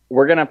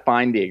we're going to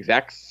find the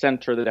exact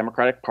center of the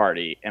Democratic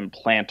Party and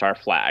plant our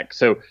flag.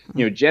 So,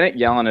 Janet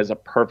Yellen is a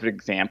perfect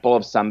example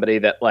of somebody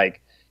that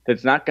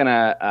that's not going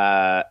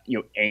to,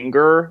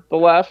 anger the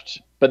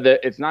left, but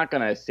it's not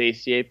going to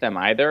satiate them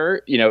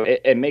either.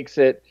 It makes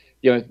it,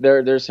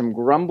 there's some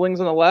grumblings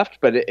on the left,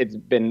 but it's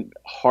been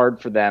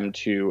hard for them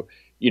to,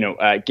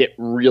 get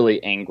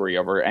really angry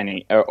over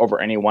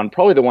anyone.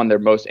 Probably the one they're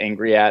most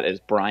angry at is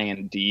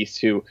Brian Deese,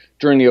 who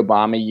during the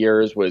Obama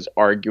years was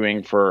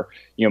arguing for,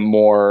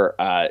 more,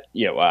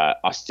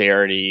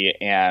 austerity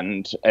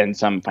and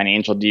some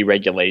financial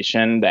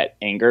deregulation that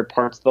angered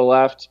parts of the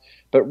left.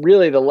 But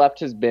really, the left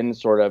has been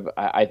sort of,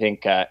 I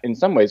think, in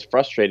some ways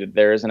frustrated.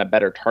 There isn't a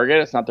better target.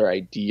 It's not their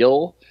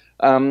ideal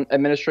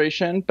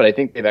administration, but I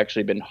think they've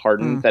actually been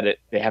hardened that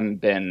they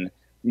haven't been,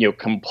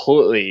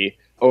 completely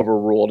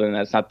overruled, and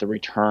that's not the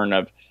return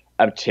of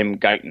Tim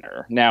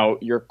Geithner. Now,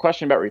 your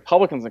question about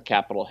Republicans on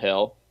Capitol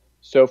Hill,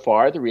 so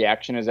far the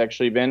reaction has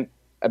actually been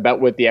about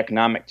with the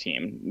economic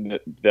team.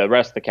 The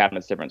rest of the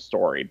cabinet's a different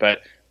story, but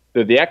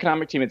the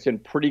economic team has been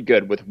pretty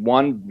good with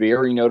one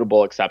very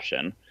notable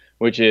exception,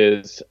 which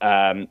is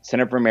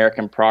Center for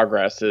American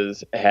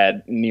Progress's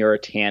head, Neera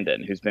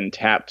Tanden, who's been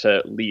tapped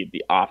to lead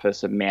the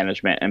Office of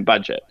Management and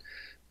Budget.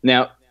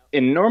 Now,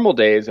 in normal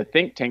days, a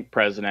think tank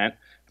president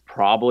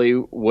probably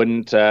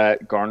wouldn't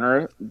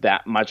garner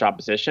that much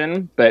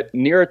opposition, but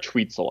Neera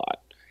tweets a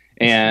lot,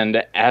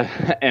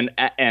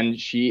 and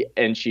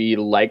she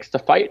likes to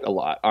fight a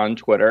lot on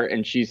Twitter,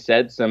 and she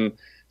said some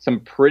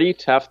pretty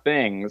tough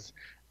things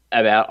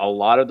about a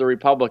lot of the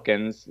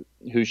Republicans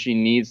who she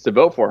needs to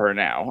vote for her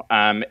now.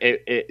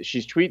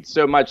 She's tweeted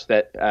so much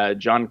that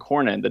John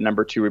Cornyn, the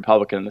number 2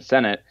 Republican in the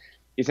Senate,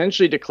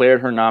 essentially declared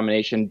her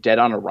nomination dead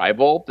on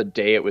arrival the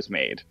day it was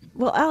made.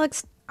 Well,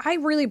 Alex, I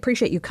really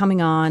appreciate you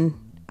coming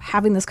on,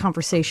 having this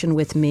conversation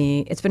with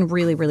me. It's been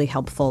really, really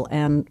helpful.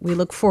 And we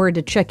look forward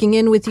to checking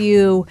in with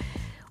you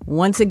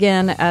once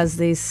again as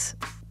these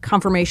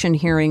confirmation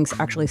hearings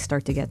actually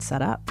start to get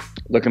set up.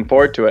 Looking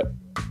forward to it.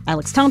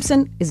 Alex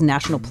Thompson is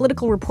national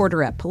political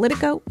reporter at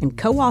Politico and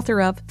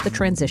co-author of The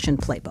Transition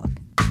Playbook.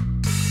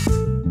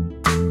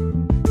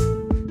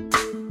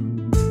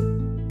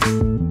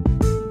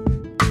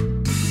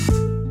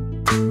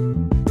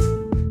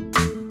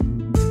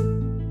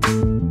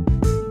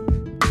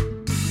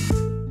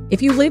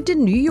 If you lived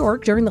in New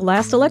York during the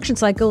last election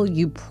cycle,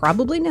 you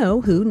probably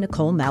know who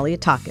Nicole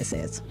Malliotakis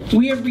is.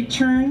 We have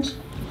returned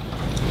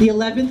the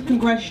 11th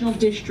Congressional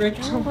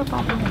District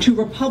to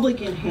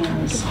Republican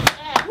hands.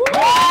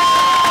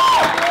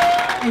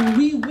 And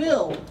we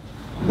will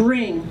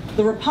bring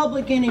the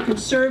Republican and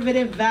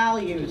conservative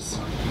values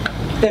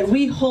that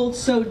we hold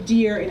so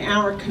dear in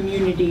our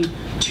community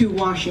to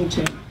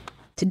Washington.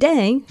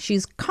 Today,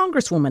 she's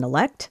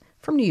Congresswoman-elect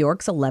from New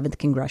York's 11th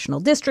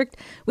Congressional District,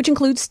 which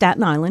includes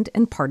Staten Island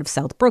and part of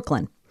South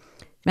Brooklyn.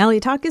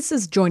 Malliotakis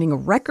is joining a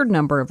record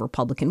number of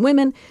Republican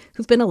women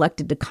who've been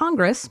elected to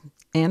Congress,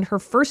 and her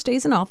first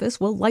days in office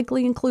will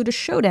likely include a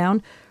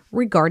showdown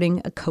regarding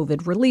a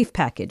COVID relief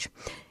package.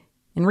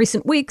 In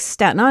recent weeks,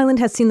 Staten Island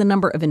has seen the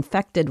number of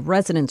infected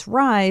residents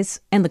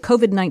rise, and the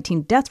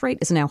COVID-19 death rate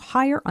is now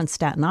higher on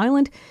Staten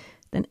Island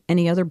than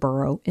any other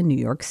borough in New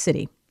York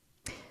City.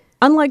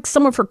 Unlike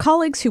some of her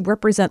colleagues who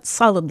represent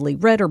solidly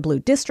red or blue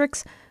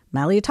districts,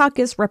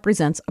 Malliotakis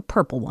represents a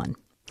purple one.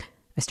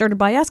 I started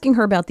by asking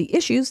her about the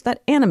issues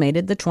that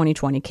animated the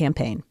 2020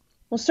 campaign.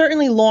 Well,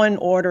 certainly law and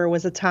order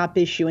was a top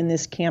issue in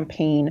this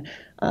campaign.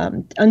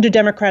 Under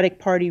Democratic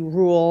Party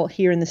rule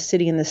here in the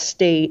city and the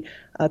state,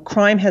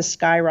 crime has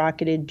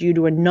skyrocketed due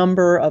to a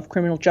number of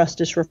criminal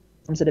justice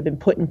reforms that have been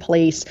put in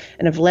place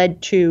and have led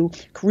to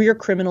career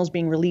criminals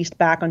being released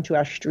back onto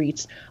our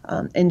streets.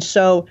 And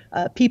so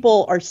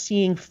people are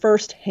seeing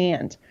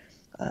firsthand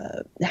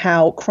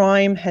how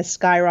crime has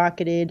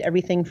skyrocketed.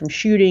 Everything from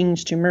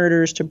shootings to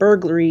murders to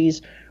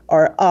burglaries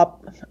are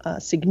up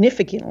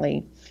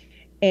significantly.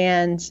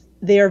 And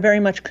they are very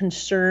much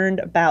concerned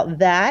about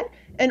that.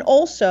 And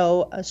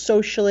also a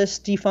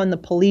socialist defund the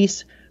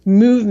police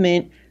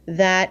movement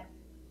that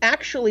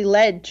actually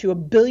led to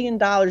 $1 billion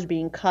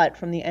being cut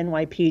from the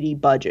NYPD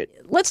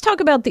budget. Let's talk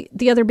about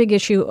the other big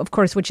issue, of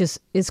course, which is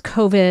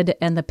COVID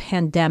and the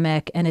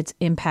pandemic and its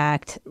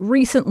impact.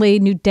 Recently,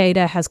 new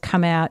data has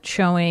come out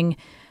showing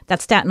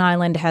that Staten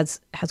Island has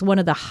one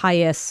of the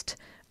highest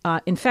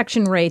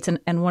infection rates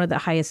and one of the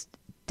highest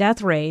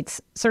death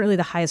rates, certainly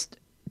the highest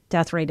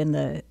death rate in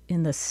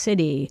the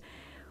city.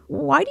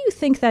 Why do you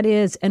think that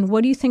is, and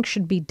what do you think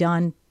should be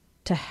done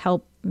to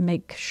help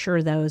make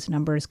sure those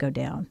numbers go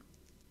down?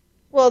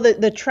 Well,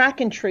 the track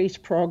and trace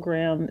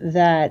program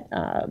that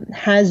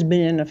has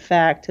been in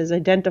effect has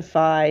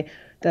identified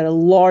that a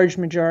large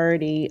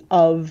majority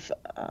of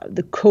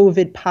the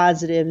COVID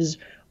positives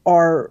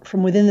are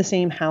from within the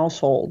same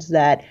households,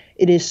 that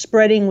it is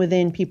spreading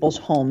within people's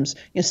homes.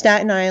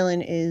 Staten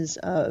Island is,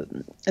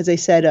 as I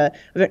said,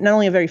 not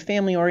only a very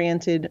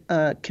family-oriented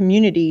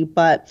community,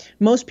 but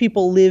most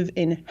people live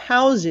in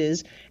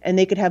houses and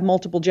they could have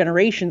multiple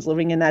generations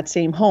living in that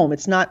same home.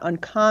 It's not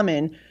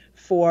uncommon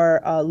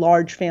for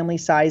large family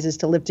sizes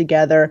to live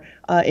together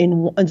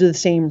under the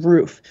same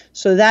roof.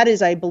 So that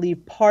is, I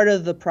believe, part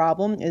of the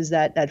problem, is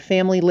that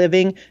family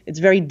living. It's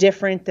very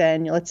different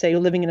than, let's say, you're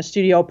living in a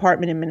studio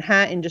apartment in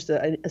Manhattan, just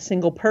a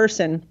single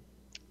person.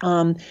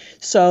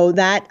 So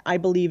that, I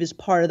believe, is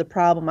part of the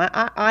problem.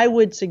 I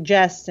would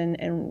suggest,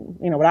 and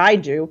what I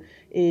do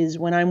is,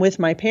 when I'm with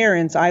my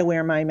parents, I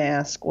wear my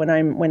mask. When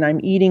I'm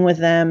eating with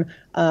them,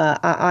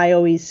 I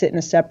always sit in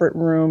a separate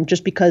room,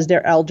 just because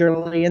they're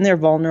elderly and they're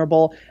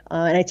vulnerable,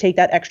 and I take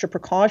that extra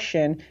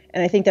precaution.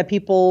 And I think that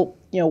people,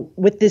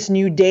 with this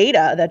new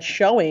data that's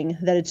showing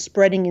that it's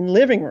spreading in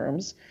living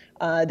rooms,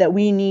 that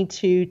we need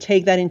to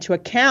take that into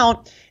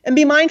account and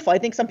be mindful. I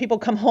think some people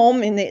come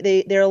home and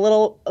they're a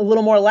little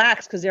more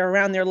lax because they're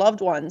around their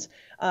loved ones,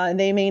 and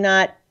they may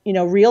not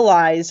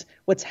realize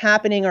what's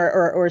happening,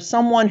 or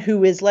someone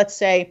who is, let's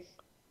say,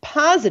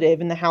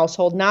 positive in the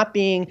household not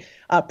being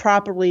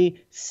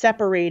properly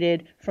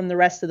separated from the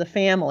rest of the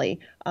family.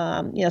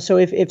 So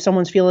if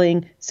someone's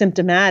feeling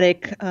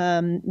symptomatic,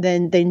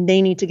 then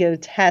they need to get a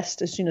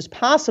test as soon as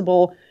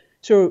possible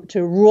to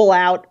rule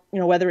out,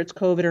 whether it's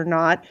COVID or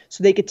not,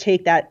 so they could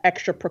take that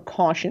extra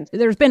precaution.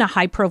 There's been a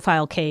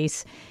high-profile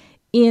case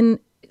in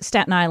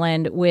Staten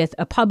Island with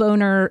a pub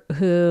owner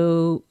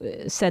who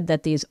said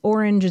that these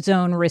orange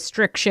zone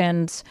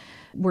restrictions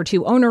were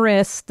too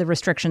onerous. The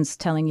restrictions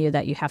telling you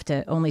that you have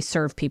to only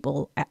serve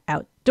people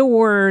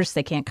outdoors,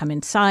 they can't come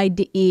inside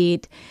to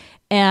eat.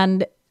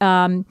 And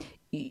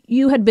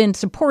you had been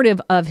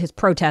supportive of his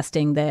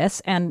protesting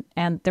this, and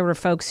there were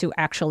folks who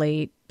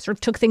actually sort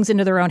of took things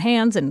into their own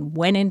hands and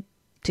went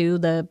into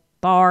the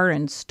bar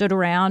and stood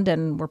around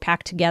and were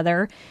packed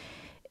together.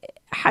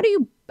 How do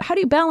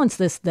you balance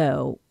this,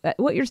 though?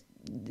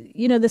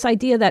 This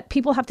idea that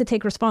people have to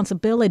take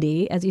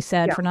responsibility, as you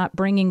said, for not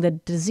bringing the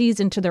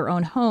disease into their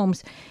own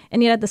homes,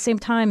 and yet at the same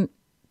time,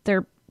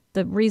 the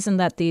reason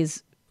that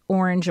these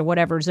orange or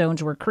whatever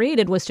zones were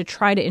created was to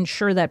try to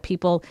ensure that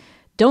people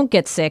don't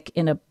get sick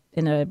in a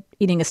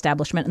eating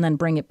establishment and then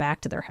bring it back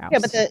to their house. Yeah,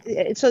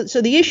 but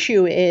so the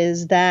issue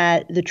is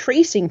that the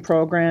tracing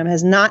program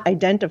has not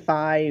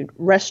identified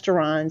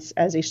restaurants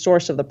as a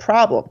source of the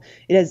problem.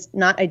 It has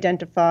not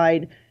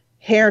identified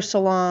hair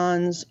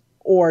salons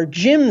or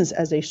gyms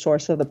as a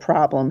source of the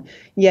problem.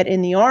 Yet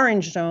in the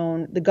orange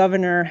zone, the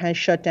governor has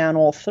shut down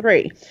all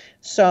three.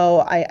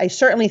 So I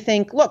certainly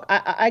think, look,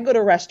 I go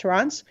to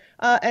restaurants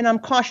and I'm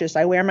cautious.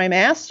 I wear my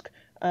mask.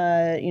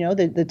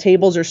 The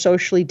tables are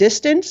socially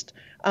distanced,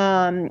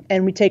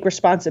 and we take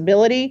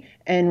responsibility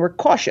and we're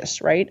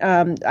cautious, right?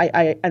 And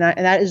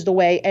that is the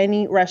way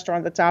any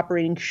restaurant that's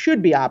operating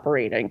should be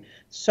operating.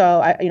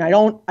 So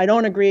I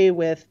don't agree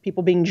with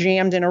people being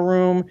jammed in a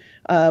room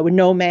with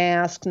no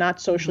masks,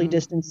 not socially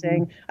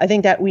distancing. I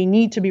think that we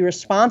need to be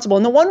responsible,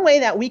 and the one way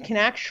that we can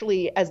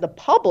actually, as the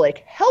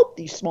public, help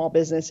these small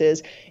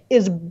businesses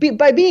is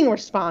by being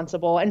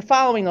responsible and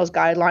following those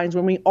guidelines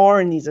when we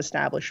are in these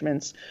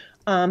establishments.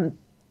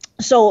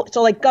 So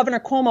like Governor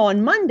Cuomo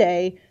on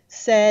Monday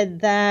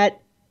said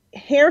that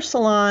hair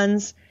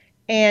salons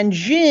and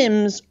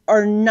gyms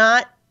are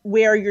not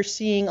where you're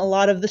seeing a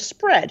lot of the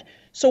spread.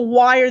 So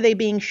why are they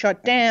being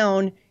shut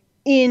down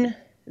in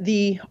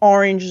the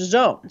orange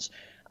zones?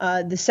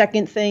 The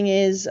second thing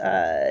is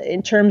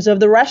in terms of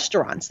the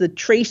restaurants, the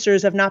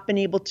tracers have not been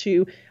able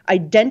to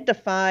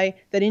identify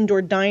that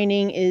indoor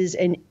dining is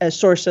a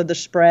source of the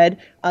spread.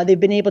 They've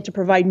been able to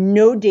provide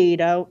no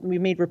data. We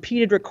made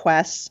repeated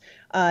requests.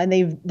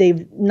 And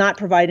they've not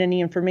provided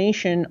any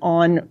information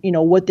on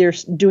what they're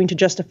doing to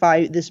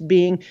justify this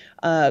being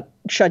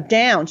shut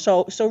down.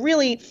 So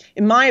really,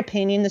 in my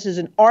opinion, this is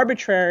an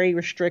arbitrary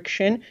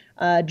restriction,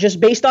 just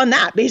based on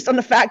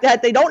the fact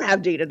that they don't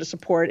have data to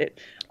support it.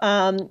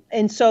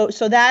 And so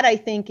that I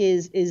think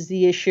is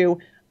the issue.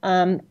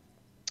 And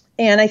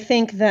I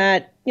think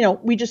that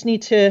we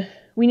need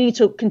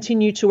to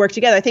continue to work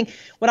together. I think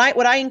what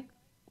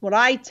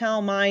I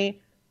tell my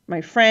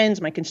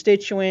friends, my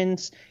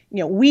constituents,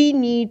 we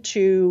need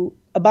to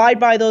abide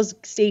by those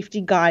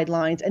safety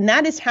guidelines. And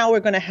that is how we're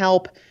going to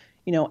help,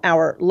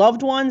 our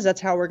loved ones.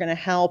 That's how we're going to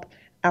help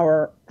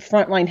our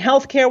frontline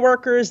healthcare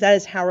workers. That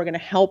is how we're going to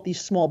help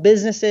these small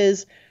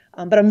businesses.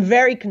 But I'm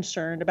very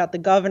concerned about the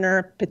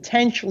governor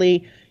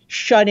potentially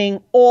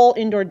shutting all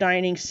indoor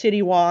dining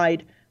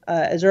citywide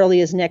as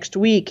early as next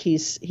week.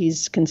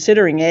 He's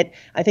considering it.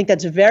 I think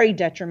that's very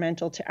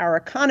detrimental to our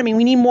economy.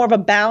 We need more of a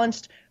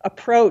balanced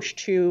approach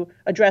to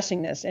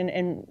addressing this.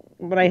 And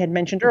what I had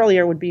mentioned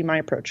earlier would be my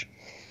approach.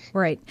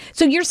 Right.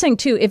 So you're saying,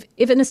 too,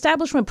 if an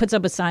establishment puts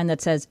up a sign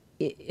that says,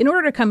 in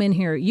order to come in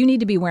here, you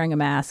need to be wearing a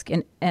mask,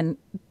 and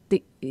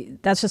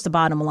that's just the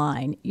bottom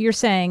line, you're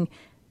saying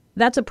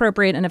that's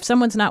appropriate. And if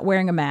someone's not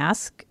wearing a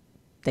mask,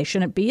 they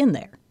shouldn't be in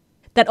there.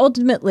 That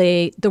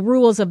ultimately the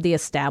rules of the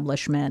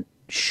establishment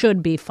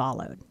should be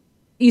followed.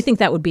 You think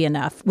that would be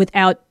enough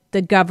without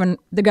the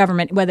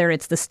government, whether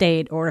it's the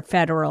state or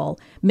federal,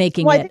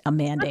 making it a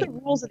mandate? It's not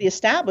the rules of the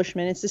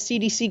establishment, it's the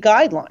CDC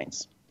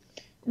guidelines.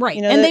 Right.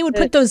 And they would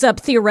put those up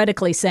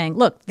theoretically saying,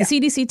 look, the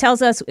CDC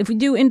tells us if we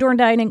do indoor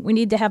dining, we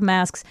need to have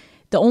masks.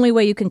 The only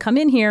way you can come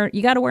in here,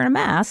 you got to wear a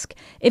mask.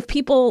 If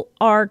people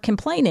are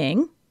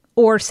complaining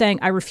or saying,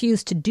 I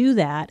refuse to do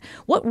that,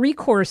 what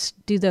recourse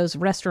do those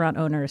restaurant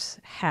owners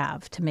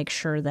have to make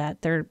sure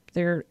that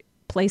their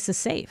place is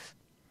safe?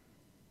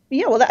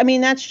 Yeah, well, I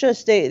mean, that's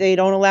just they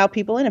don't allow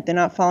people in if they're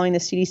not following the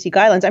CDC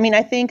guidelines. I mean,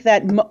 I think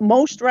that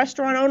most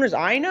restaurant owners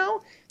I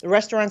know, the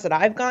restaurants that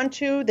I've gone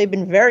to, they've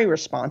been very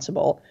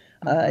responsible.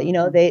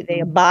 They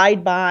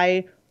abide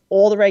by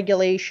all the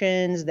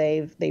regulations.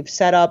 They've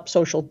set up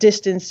social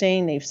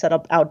distancing. They've set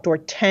up outdoor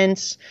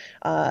tents.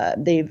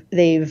 They've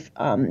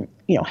in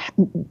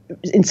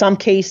some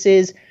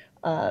cases,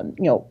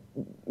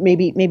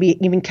 maybe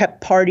even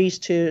kept parties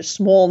to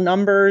small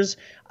numbers.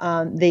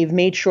 They've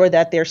made sure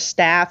that their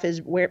staff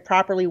is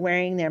properly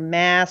wearing their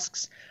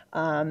masks,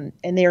 and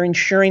they're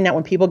ensuring that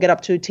when people get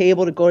up to a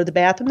table to go to the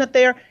bathroom, that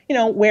they're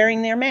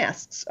wearing their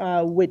masks.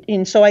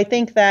 And so I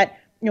think that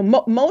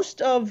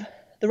most of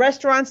the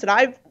restaurants that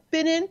I've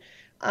been in,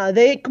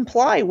 they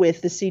comply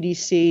with the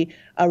CDC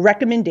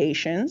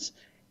recommendations,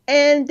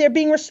 and they're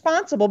being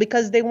responsible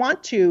because they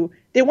want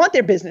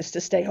their business to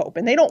stay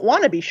open. They don't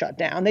want to be shut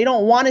down. They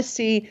don't want to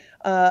see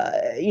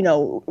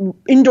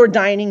indoor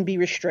dining be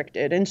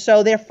restricted, and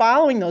so they're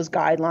following those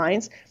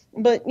guidelines.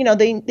 But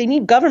they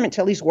need government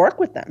to at least work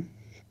with them.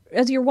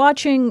 As you're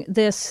watching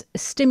this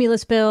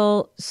stimulus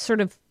bill sort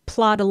of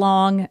plod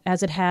along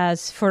as it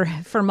has for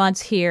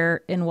months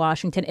here in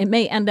Washington, it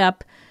may end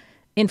up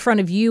in front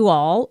of you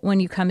all when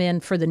you come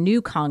in for the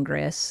new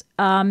Congress.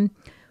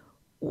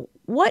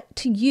 What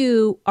to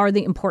you are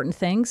the important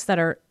things that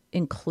are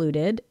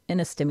included in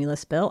a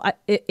stimulus bill?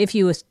 If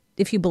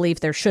you believe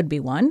there should be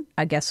one,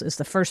 I guess is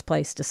the first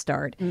place to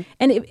start. Mm.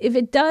 And if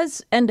it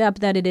does end up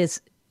that it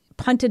is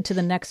punted to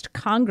the next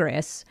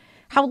Congress,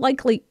 how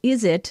likely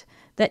is it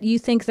that you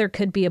think there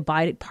could be a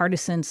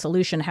bipartisan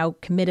solution? How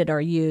committed are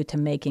you to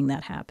making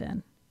that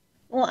happen?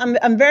 Well,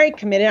 I'm very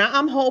committed.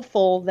 I'm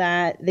hopeful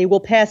that they will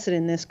pass it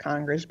in this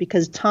Congress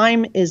because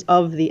time is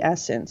of the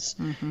essence.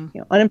 Mm-hmm.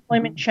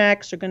 Unemployment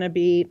checks are going to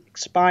be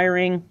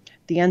expiring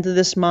at the end of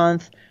this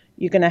month.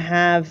 You're going to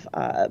have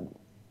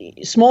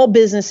small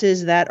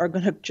businesses that are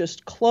going to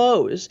just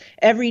close.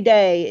 Every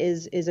day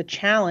is a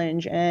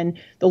challenge, and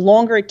the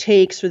longer it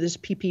takes for this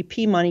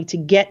PPP money to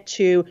get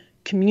to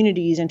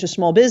communities and to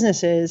small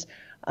businesses,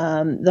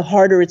 the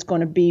harder it's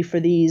going to be for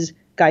these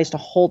guys to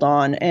hold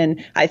on.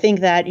 And I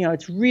think that,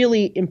 it's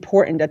really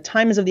important that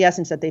time is of the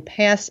essence that they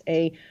pass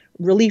a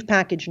relief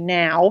package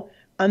now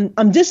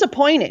I'm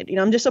disappointed.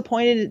 I'm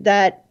disappointed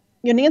that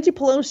Nancy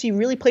Pelosi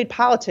really played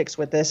politics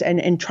with this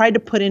and tried to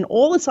put in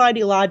all this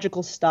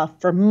ideological stuff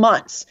for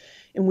months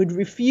and would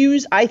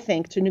refuse, I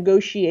think, to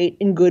negotiate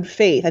in good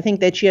faith. I think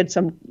that she had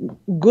some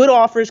good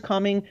offers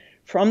coming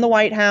from the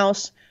White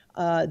House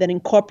that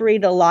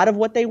incorporated a lot of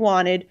what they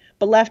wanted,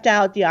 but left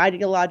out the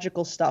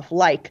ideological stuff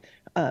like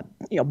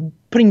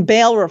putting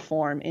bail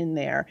reform in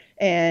there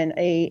and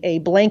a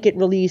blanket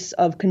release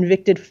of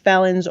convicted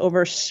felons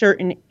over a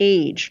certain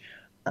age,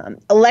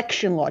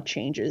 election law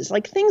changes,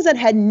 like things that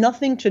had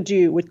nothing to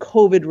do with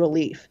COVID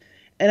relief.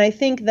 And I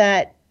think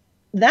that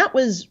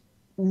was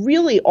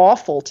really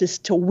awful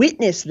to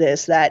witness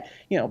this, that,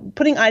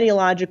 putting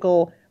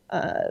ideological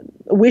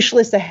wish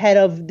lists ahead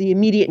of the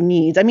immediate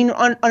needs. I mean,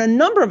 on a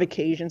number of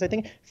occasions, I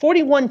think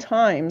 41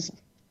 times,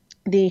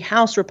 the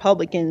House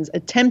Republicans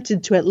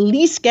attempted to at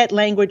least get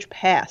language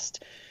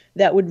passed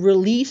that would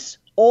release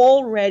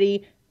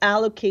already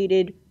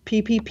allocated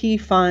PPP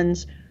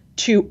funds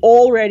to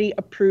already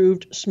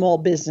approved small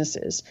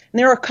businesses. And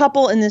there are a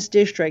couple in this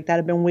district that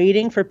have been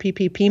waiting for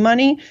PPP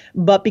money,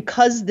 but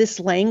because this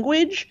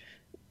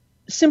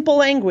simple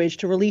language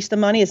to release the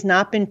money has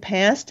not been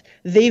passed,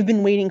 they've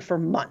been waiting for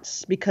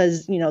months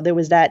because, there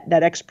was that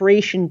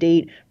expiration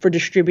date for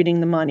distributing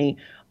the money.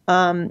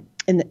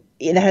 And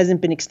it hasn't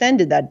been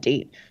extended, that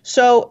date.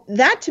 So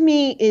that to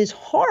me is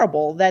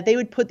horrible, that they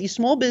would put these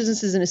small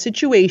businesses in a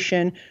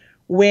situation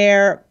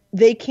where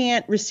they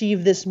can't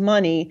receive this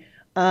money.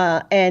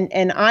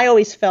 And I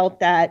always felt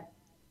that,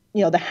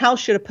 the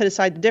House should have put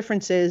aside the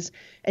differences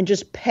and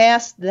just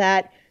passed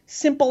that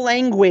simple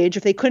language.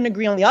 If they couldn't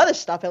agree on the other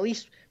stuff, at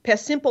least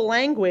pass simple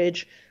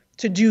language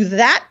to do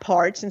that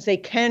part, since they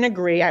can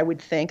agree, I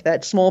would think,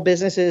 that small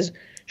businesses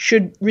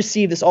should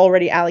receive this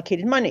already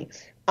allocated money.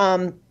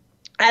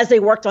 As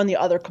they worked on the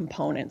other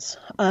components.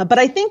 But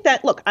I think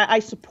that, look, I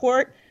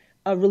support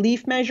a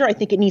relief measure. I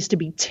think it needs to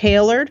be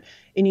tailored.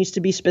 It needs to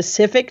be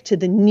specific to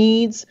the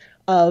needs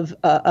of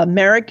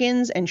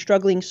Americans and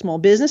struggling small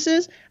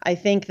businesses. I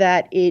think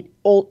that it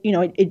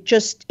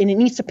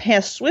needs to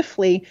pass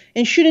swiftly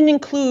and shouldn't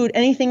include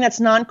anything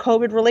that's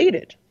non-COVID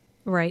related.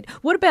 Right.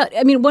 What about,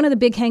 one of the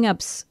big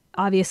hangups,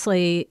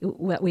 obviously,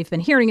 what we've been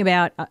hearing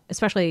about,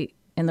 especially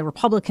in the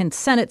Republican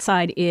Senate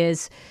side,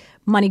 is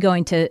money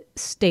going to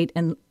state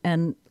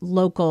and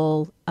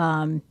local,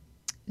 to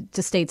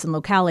states and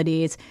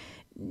localities.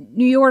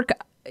 New York,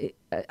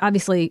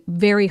 obviously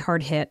very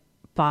hard hit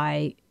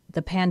by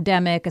the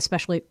pandemic,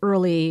 especially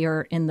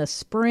earlier in the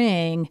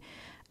spring.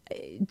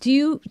 Do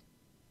you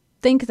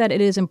think that it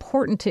is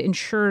important to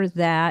ensure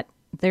that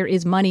there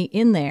is money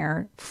in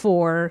there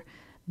for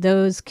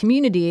those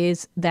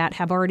communities that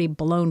have already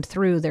blown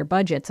through their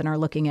budgets and are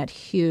looking at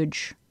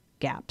huge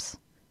gaps?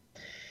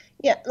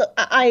 Yeah, look,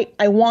 I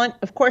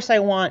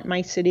want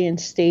my city and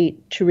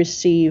state to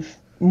receive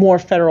more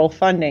federal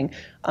funding.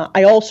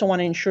 I also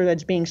want to ensure that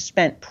it's being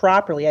spent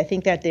properly. I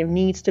think that there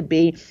needs to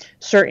be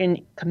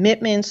certain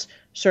commitments,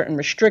 certain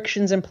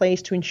restrictions in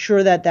place to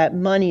ensure that that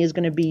money is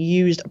going to be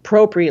used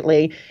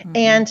appropriately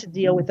and to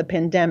deal with the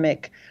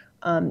pandemic.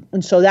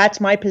 And so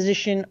that's my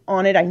position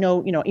on it. I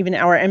know, even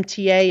our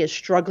MTA is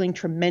struggling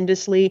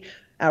tremendously.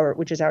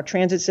 Which is our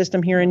transit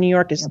system here in New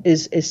York,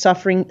 is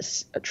suffering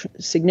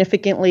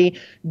significantly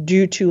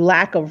due to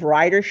lack of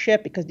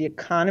ridership because the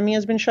economy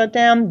has been shut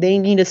down. They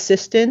need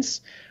assistance,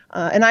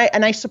 and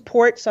I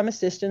support some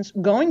assistance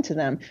going to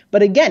them.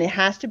 But again, it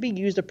has to be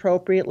used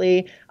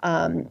appropriately,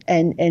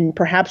 and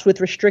perhaps with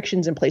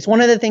restrictions in place.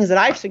 One of the things that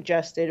I've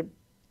suggested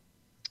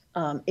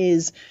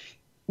is,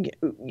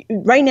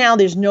 right now,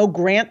 there's no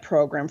grant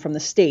program from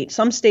the state.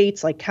 Some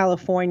states like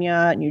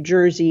California, New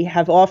Jersey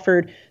have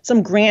offered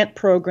some grant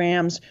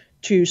programs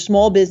to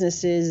small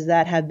businesses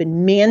that have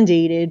been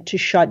mandated to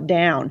shut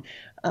down.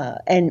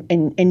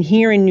 And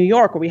here in New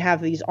York, where we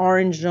have these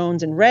orange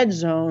zones and red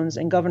zones,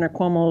 and Governor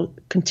Cuomo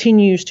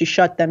continues to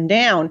shut them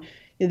down,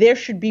 there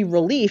should be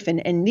relief.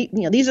 And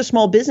these are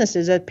small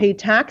businesses that paid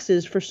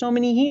taxes for so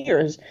many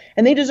years,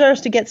 and they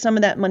deserve to get some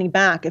of that money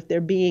back if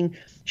they're being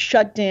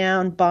shut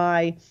down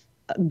by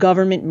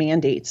government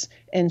mandates.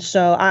 And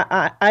so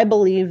I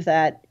believe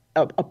that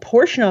a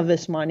portion of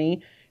this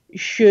money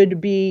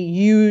should be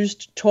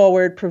used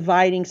toward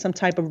providing some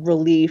type of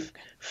relief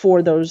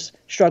for those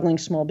struggling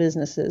small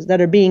businesses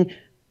that are being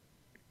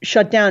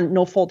shut down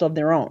no fault of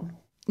their own.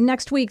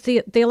 Next week,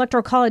 the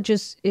Electoral College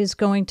is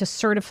going to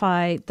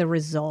certify the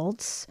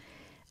results.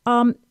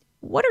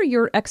 What are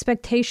your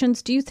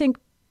expectations? Do you think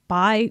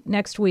by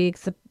next week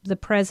the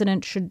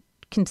president should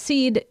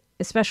concede,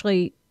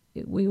 especially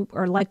we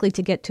are likely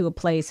to get to a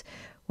place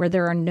where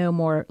there are no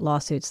more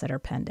lawsuits that are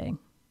pending?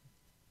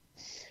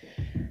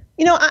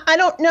 I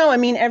don't know. I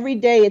mean, every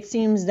day it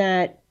seems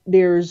that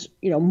there's,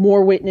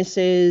 more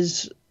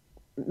witnesses,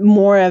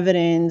 more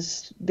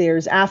evidence,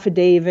 there's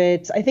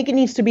affidavits. I think it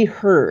needs to be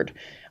heard.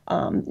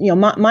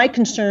 My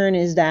concern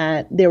is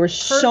that there were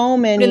so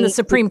many in the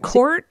Supreme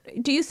Court.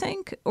 Do you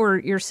think, or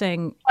you're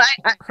saying?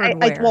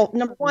 Well,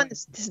 number one,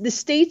 the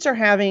states are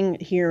having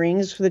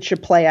hearings that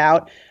should play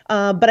out,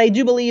 but I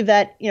do believe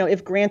that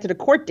if granted a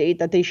court date,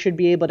 that they should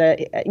be able to.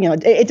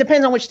 It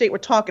depends on which state we're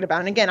talking about.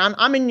 And again,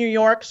 I'm in New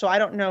York, so I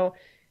don't know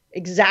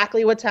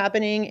exactly what's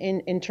happening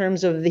in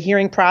terms of the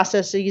hearing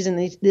processes in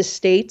these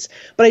states,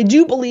 but I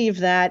do believe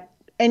that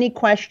any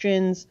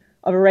questions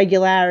of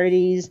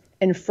irregularities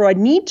and fraud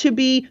need to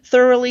be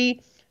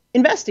thoroughly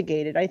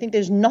investigated. I think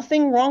there's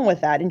nothing wrong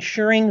with that,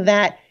 ensuring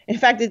that, in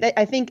fact,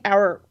 I think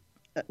our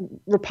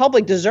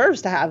republic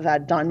deserves to have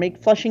that done,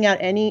 flushing out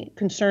any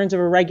concerns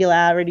of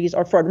irregularities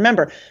or fraud.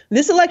 Remember,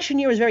 this election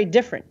year was very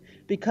different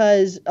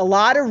because a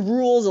lot of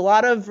rules, a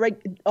lot of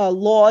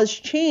laws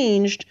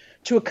changed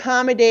to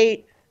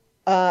accommodate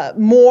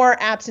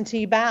more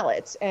absentee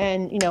ballots.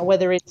 And,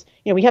 whether it's,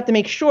 we have to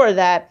make sure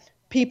that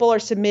people are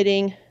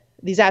submitting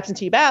these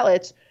absentee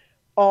ballots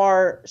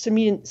are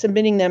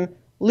submitting them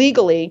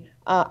legally.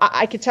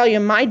 I could tell you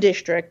in my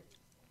district,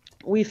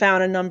 we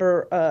found a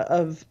number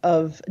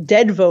of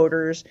dead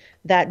voters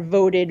that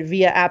voted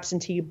via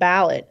absentee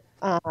ballot.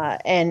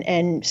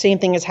 And same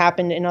thing has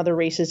happened in other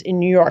races in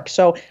New York.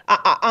 So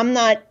I'm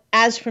not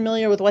as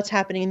familiar with what's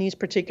happening in these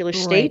particular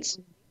states,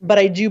 but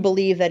I do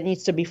believe that it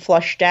needs to be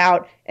flushed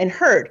out and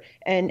heard.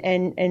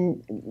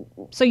 And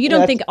so you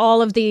don't think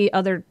all of the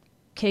other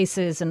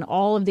cases and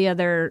all of the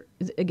other,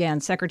 again,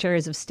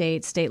 secretaries of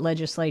state, state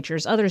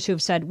legislatures, others who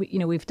have said,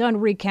 we've done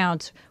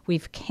recounts,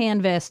 we've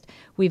canvassed,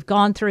 we've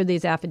gone through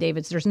these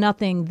affidavits, there's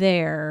nothing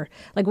there.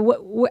 Like,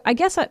 I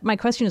guess my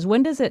question is,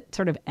 when does it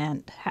sort of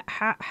end?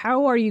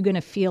 How are you going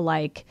to feel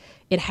like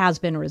it has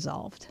been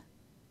resolved?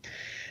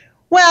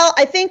 Well,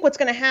 I think what's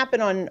going to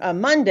happen on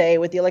Monday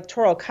with the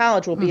Electoral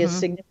College will be a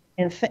significant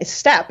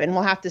step, and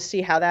we'll have to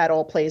see how that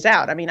all plays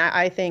out. I mean,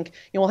 I think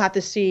we'll have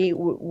to see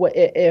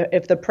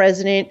if the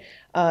president,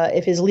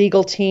 if his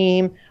legal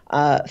team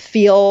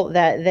feel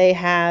that they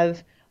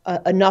have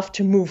enough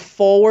to move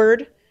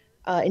forward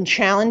in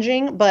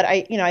challenging. But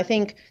I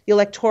think the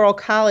Electoral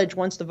College,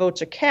 once the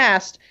votes are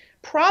cast,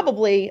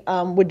 probably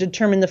would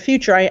determine the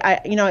future.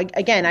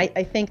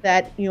 I think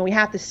that we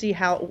have to see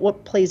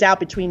what plays out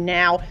between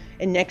now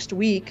and next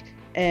week,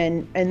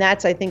 and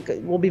that's, I think,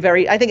 will be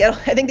very. I think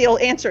it'll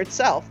answer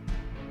itself.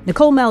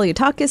 Nicole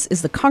Malliotakis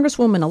is the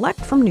Congresswoman-elect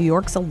from New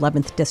York's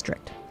 11th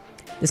District.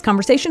 This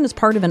conversation is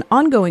part of an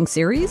ongoing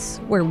series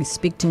where we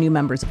speak to new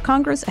members of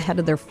Congress ahead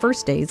of their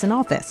first days in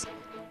office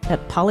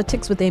at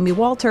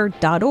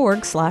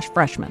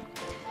politicswithamywalter.org/freshman.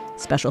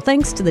 Special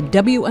thanks to the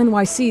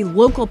WNYC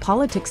local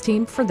politics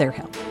team for their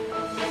help.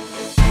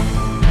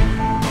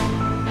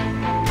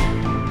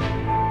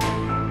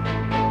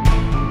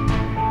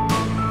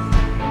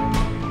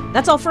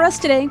 That's all for us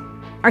today.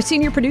 Our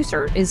senior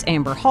producer is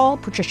Amber Hall.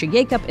 Patricia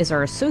Yakup is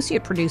our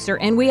associate producer,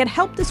 and we had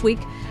help this week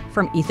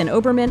from Ethan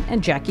Oberman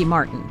and Jackie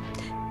Martin.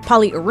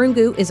 Polly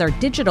Irungu is our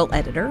digital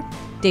editor.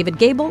 David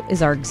Gable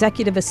is our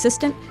executive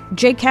assistant.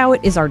 Jay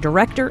Cowett is our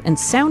director and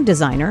sound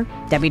designer.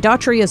 Debbie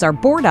Daughtry is our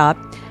board op.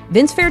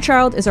 Vince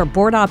Fairchild is our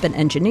board op and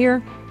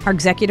engineer. Our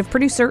executive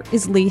producer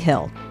is Lee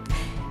Hill.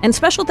 And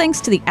special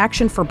thanks to the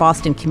Action for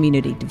Boston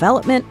Community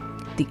Development,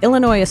 the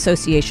Illinois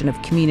Association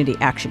of Community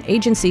Action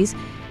Agencies,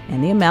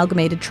 and the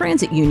Amalgamated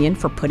Transit Union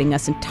for putting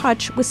us in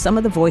touch with some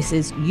of the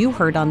voices you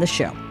heard on the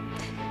show.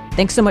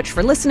 Thanks so much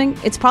for listening.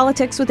 It's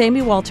Politics with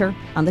Amy Walter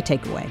on The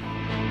Takeaway.